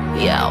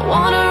 Yeah, I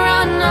wanna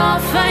run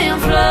off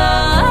and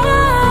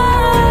fly,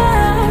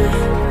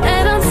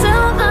 and I'll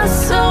tell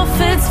myself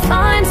it's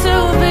fine to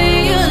be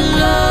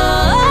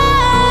alone,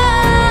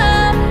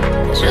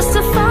 just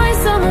to find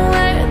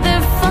somewhere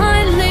that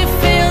finally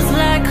feels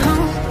like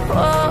home.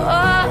 Oh,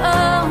 oh,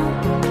 oh.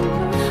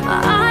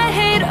 I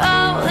hate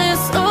all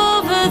this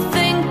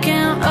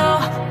overthinking.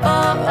 Oh,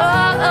 oh,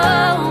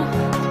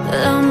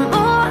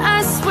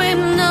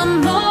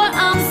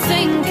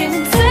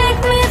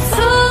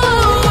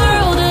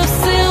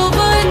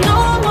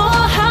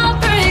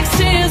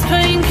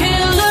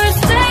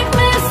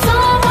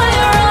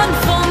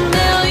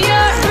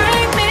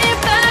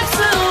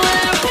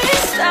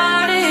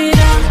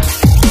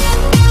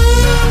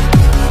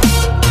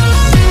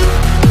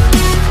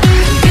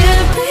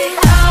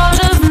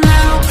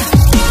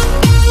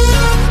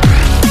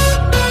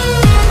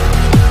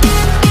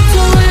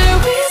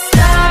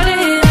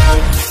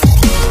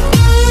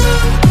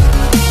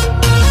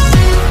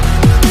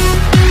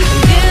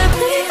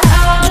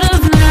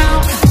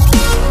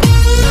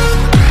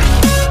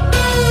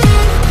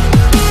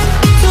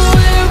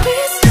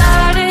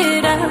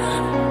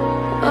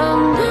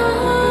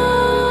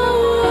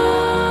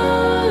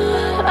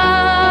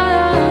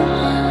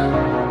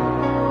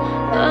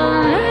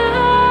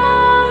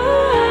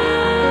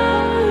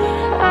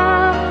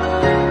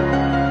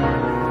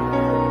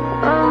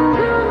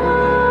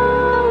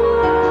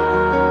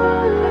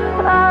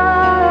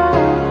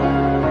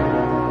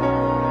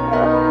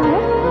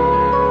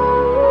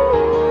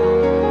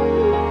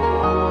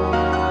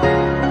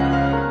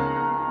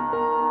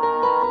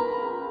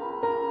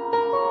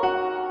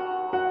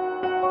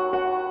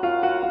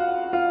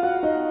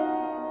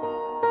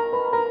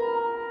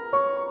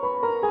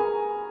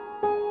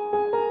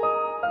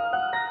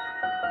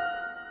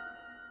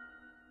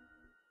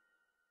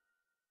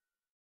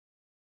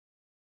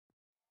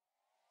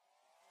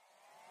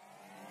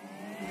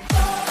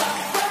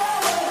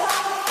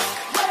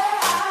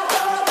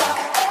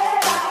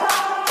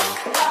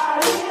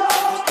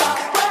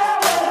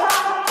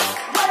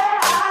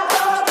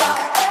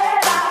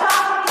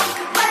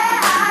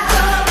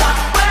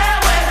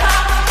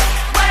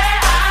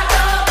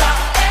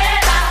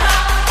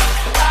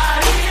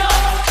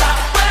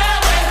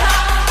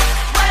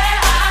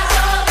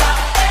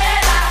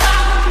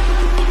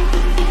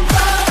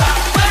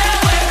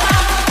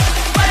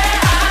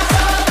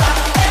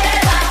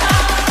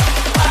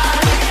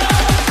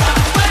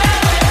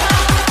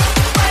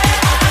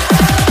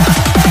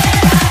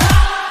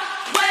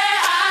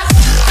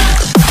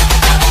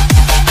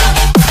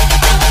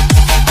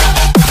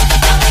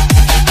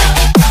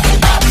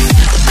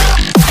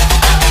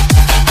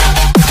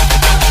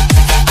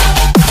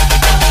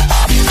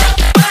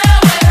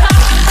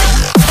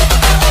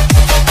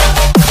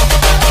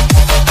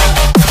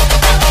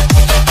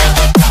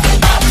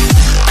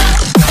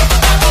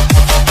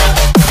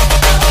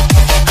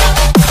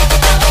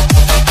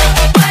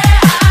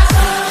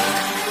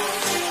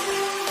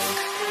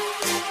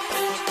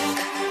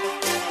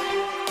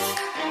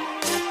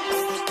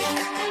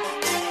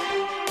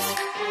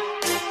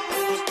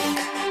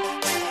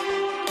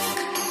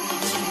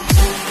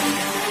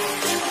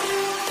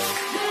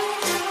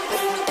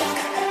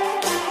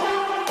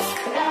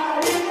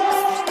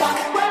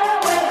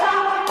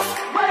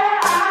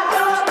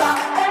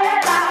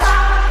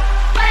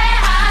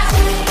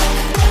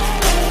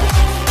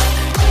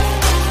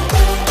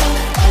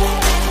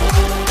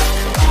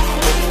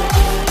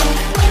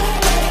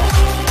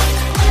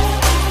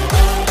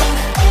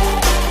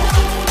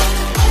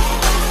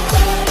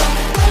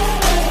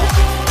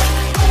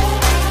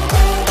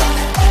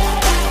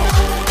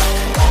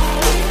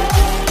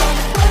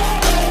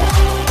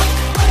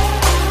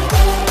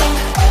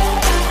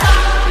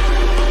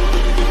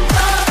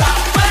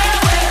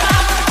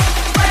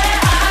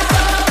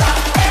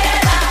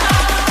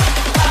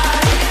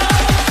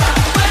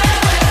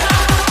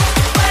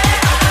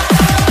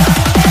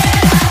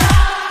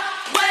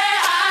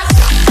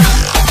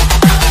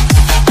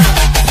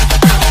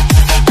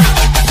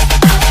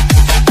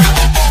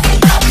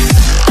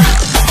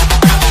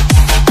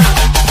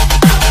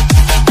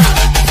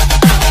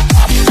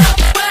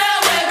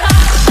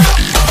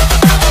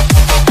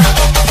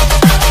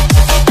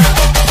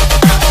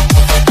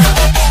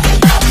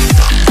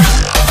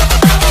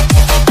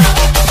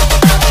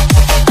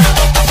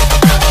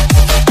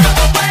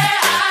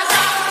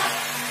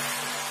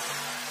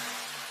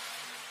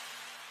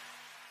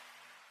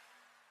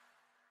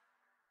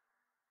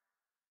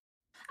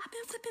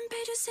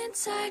 pages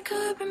since I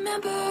could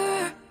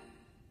remember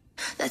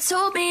that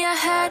told me I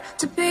had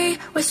to be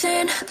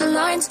within the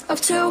lines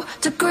of 2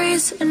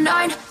 degrees and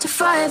 9 to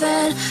 5.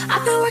 And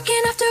I've been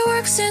working after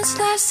work since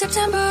last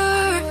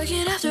September.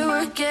 Working after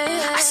work,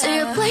 yeah. I stay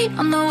up late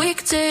on the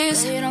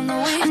weekdays.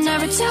 I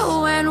never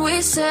tell when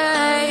we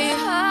say.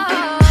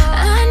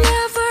 I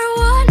never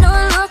wanna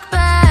look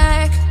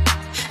back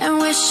and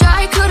wish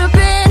I could have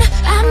been.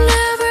 I've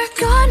never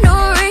got no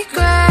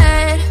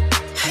regret.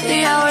 The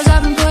hours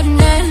I've been putting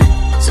in,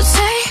 so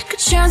take a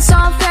chance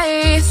on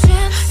faith.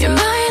 Your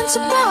mind's a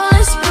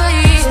boundless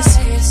place,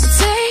 so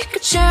take a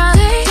chance,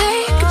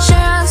 take a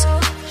chance,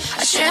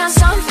 a chance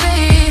on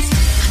faith.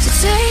 So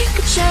take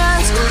a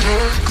chance,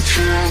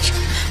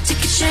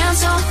 take a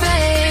chance on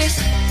faith.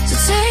 So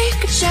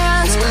take a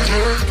chance.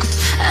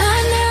 I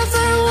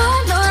never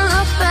wanna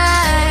look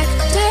back.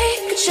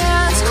 Take a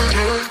chance,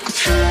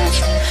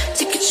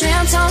 take a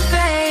chance on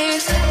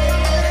faith.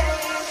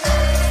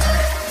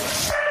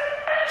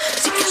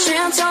 Take a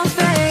chance on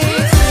faith.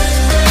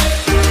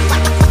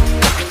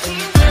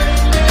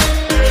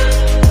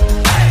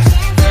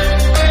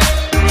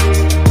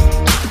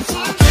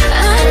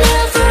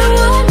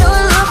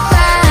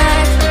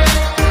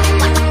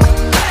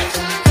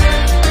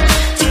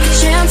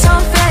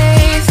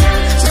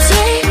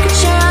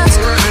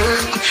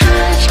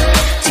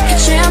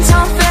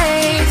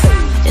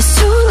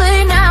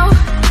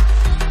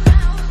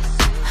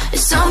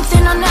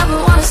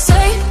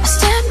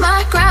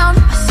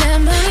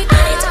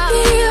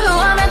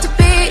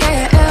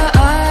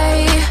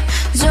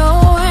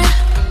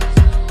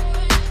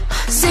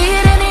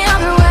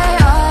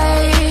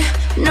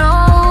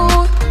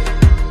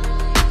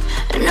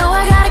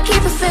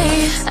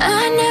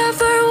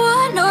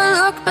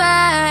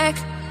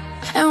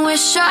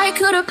 I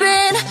could have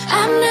been.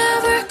 I've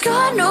never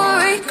got no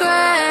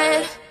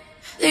regret.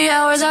 The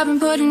hours I've been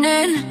putting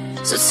in,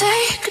 so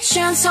take a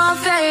chance on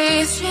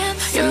faith.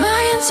 Your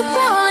mind's a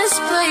boundless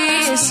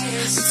place,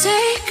 so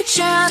take a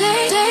chance,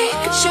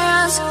 take a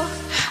chance,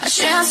 a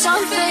chance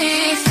on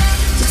faith.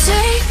 So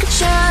take a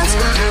chance,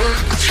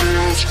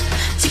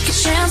 take a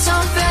chance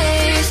on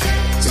faith.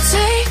 So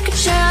take a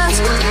chance.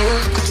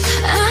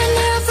 I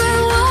never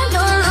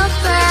wanna look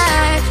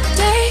back.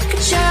 Take a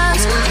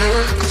chance.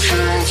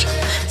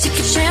 Take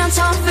a chance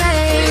on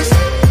faith.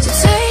 So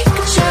take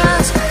a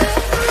chance.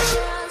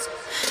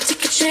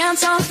 Take a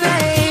chance on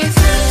faith.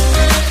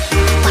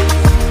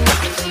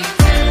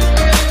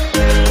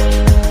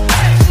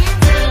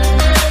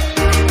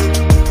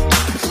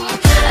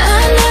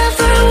 I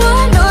never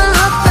wanna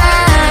look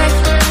back.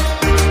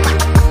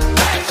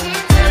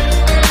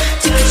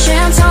 Take a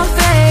chance on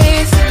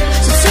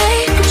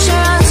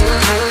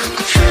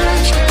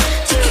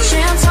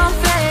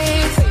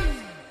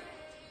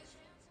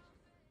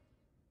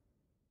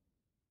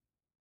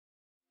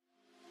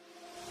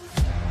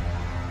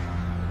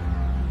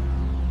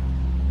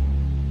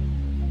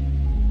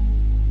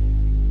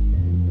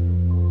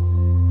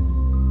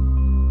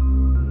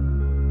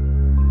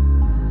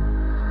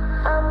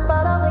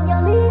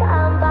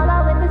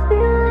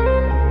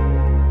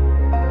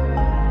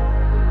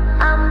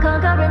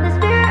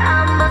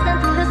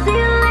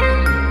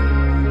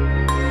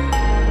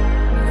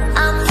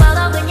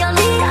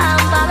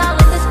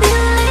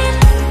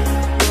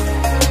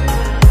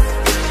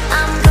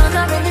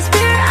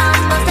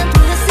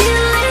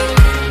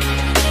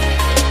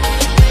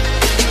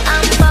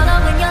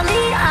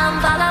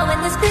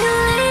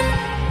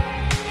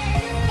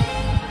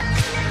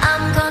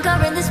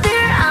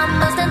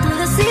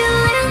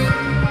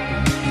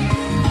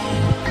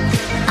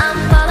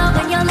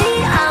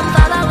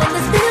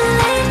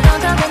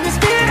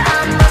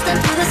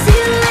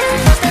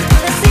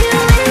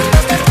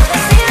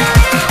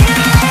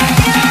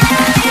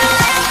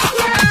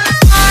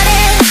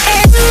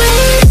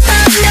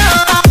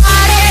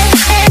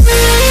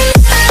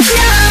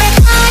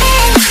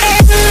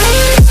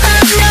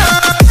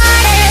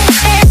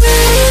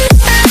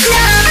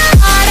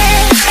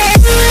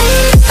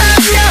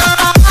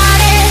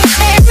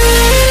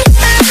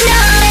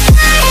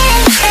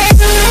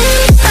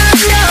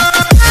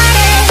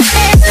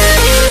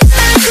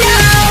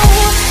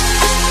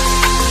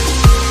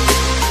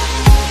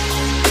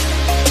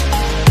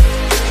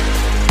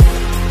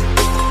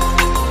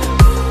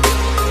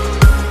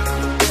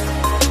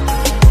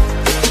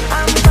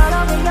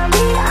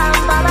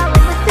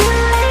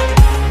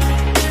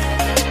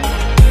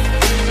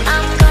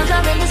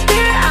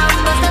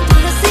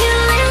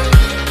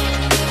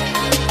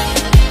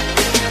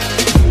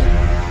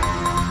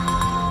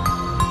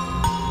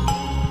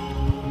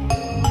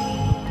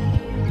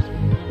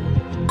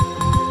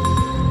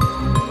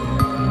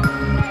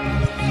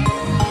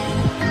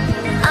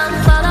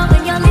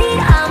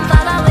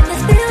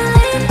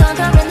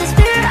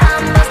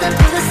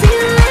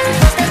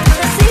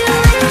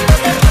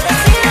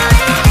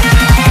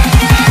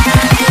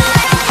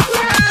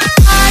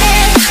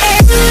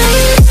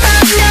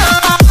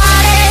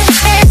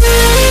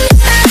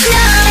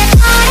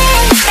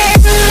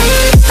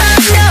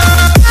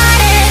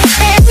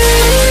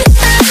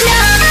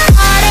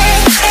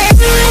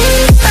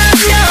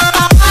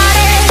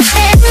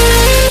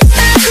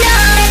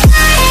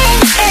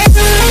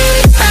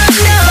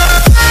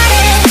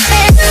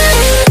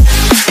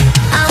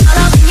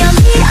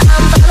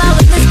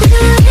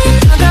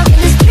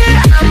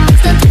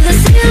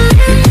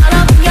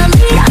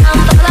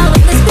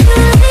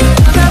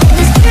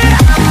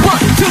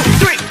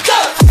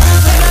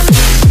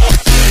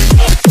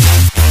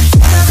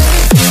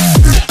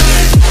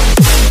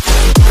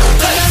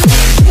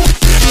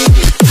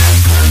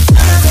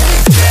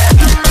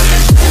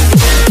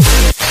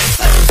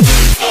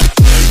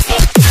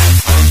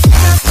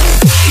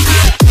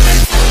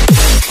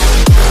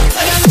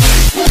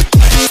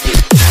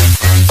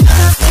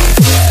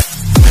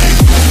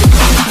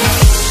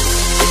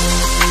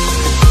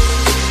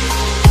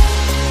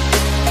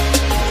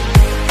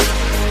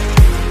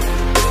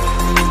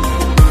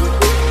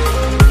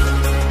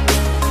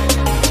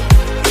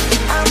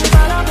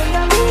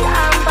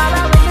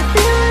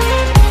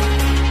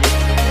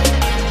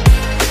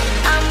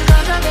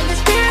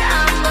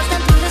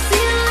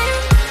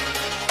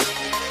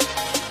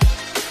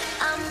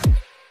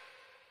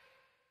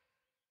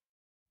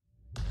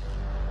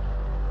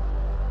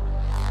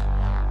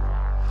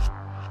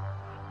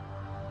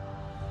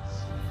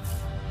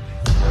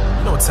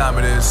what time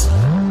it is.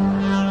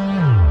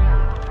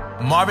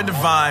 Marvin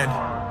Divine,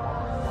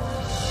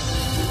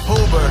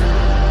 Hoober,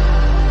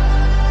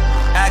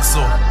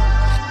 Axol,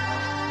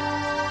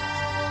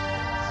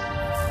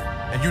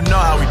 and you know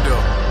how we do.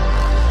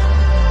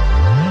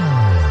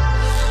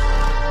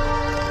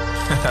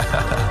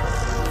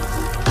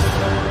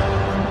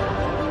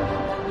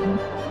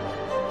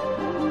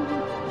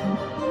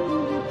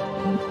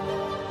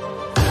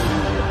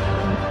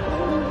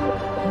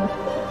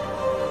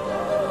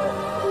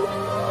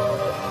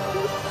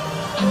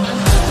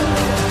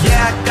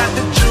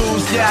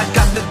 Yeah, I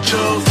got the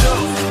juice.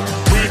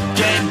 Whip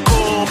game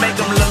cool, make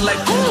them look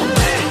like cool.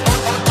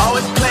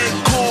 Always play it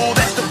cool,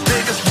 that's the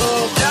biggest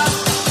rule.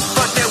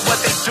 Forget what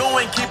they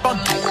doing, keep on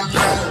doing.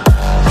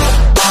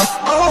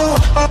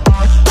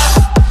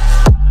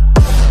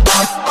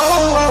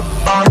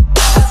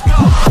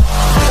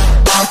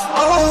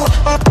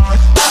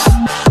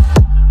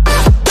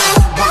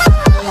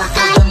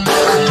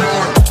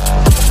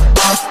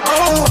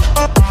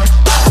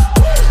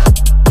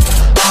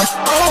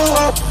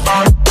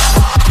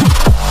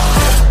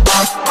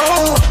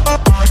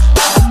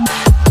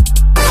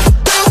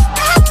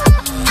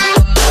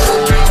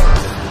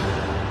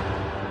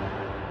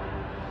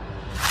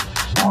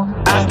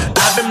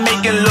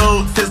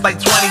 Like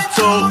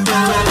 22.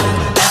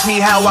 Ask me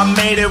how I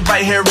made it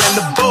right here in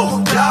the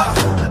booth.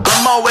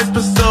 I'm always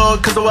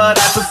pursued cause of what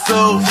I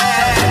pursue.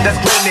 That's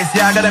greatness,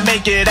 yeah, I gotta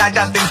make it, I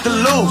got things to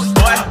lose.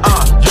 Boy,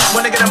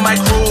 wanna get in my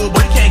crew,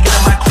 but you can't get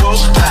in my crew.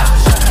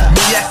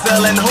 Me,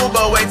 Axol, and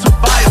Hoober, way too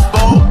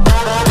fireball.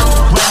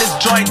 When this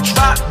joint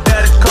drop,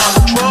 better call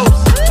the troops.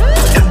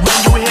 And when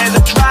you hear the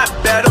drop,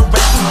 better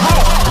raise the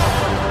roof.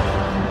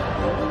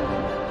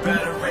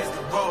 Better raise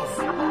the roof.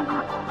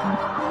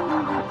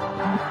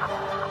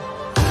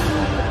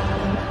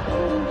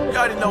 You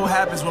already know what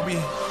happens when we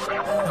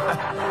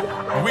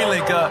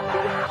link up.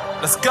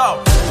 Let's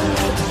go.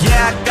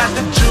 Yeah, I got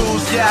the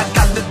juice. Yeah, I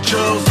got the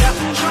juice.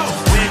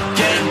 Whip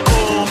game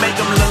cool, make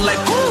them look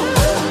like cool.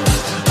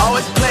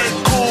 Always play it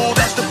cool,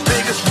 that's the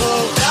biggest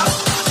rule.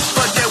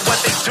 Forget what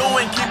they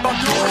doing, keep on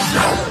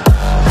doing.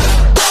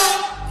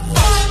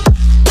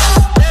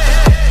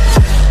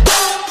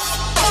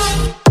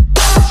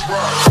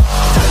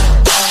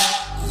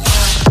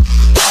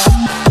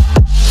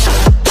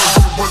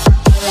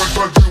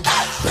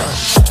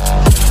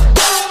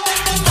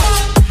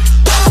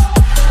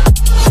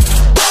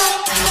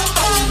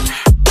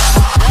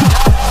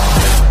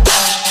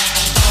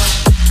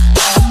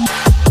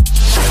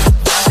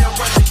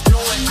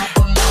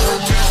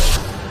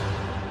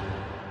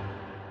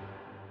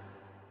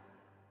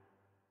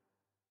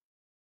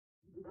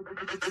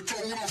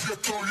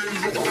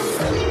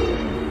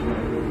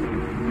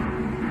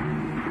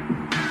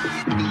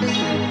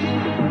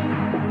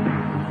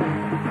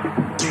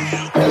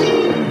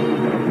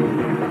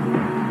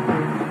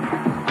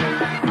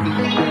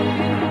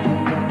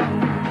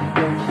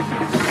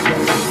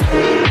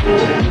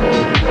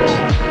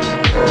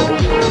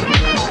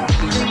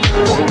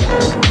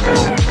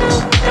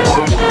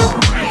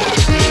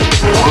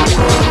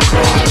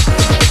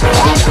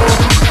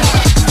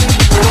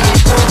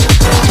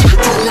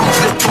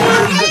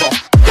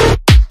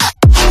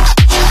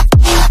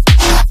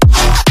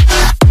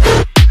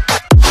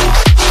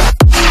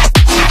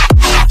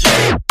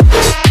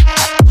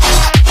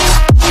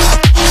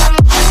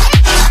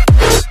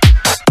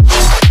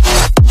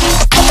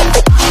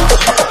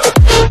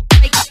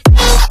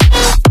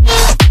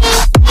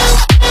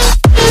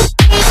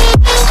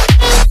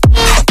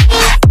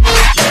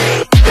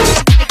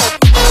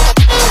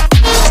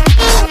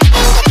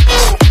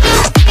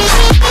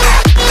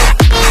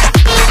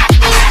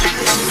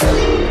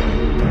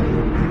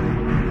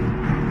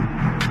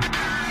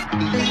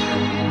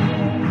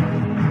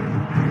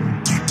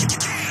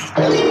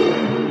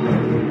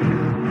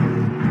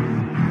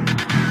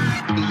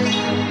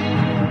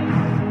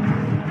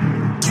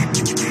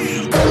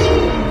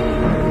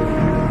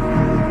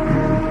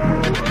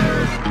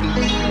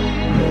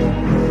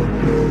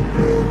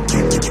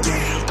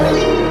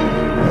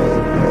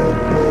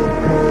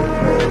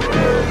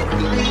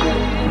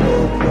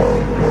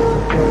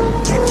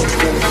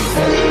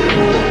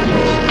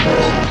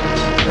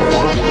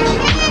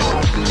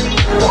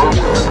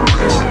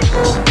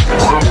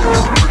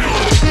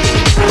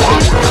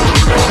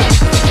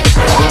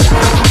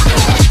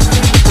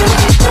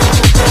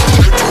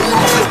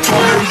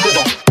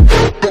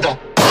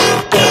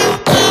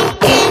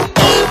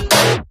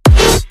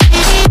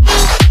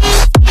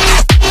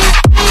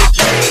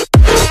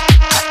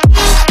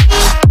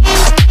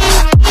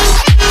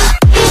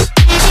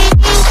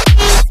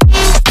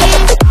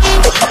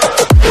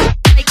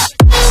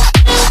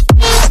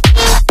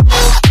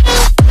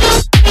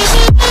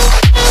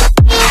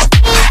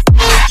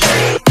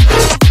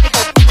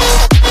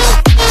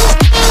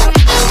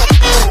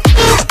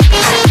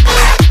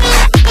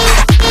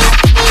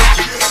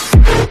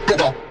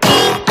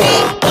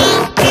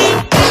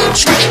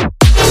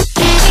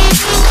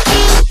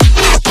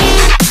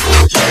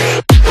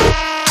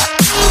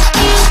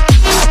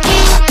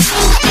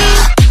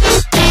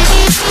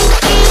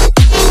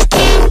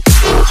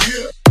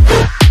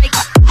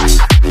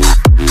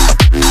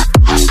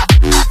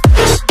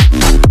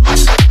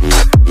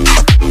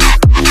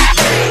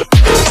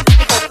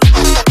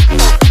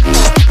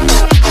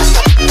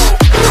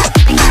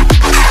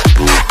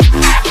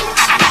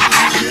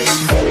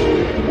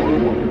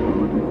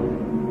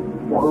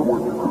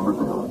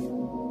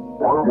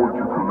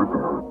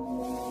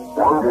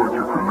 want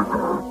you to listen.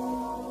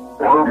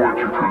 I want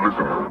you to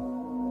listen.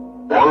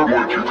 I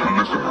want you to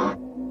listen.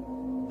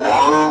 I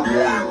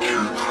want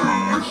you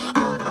to listen.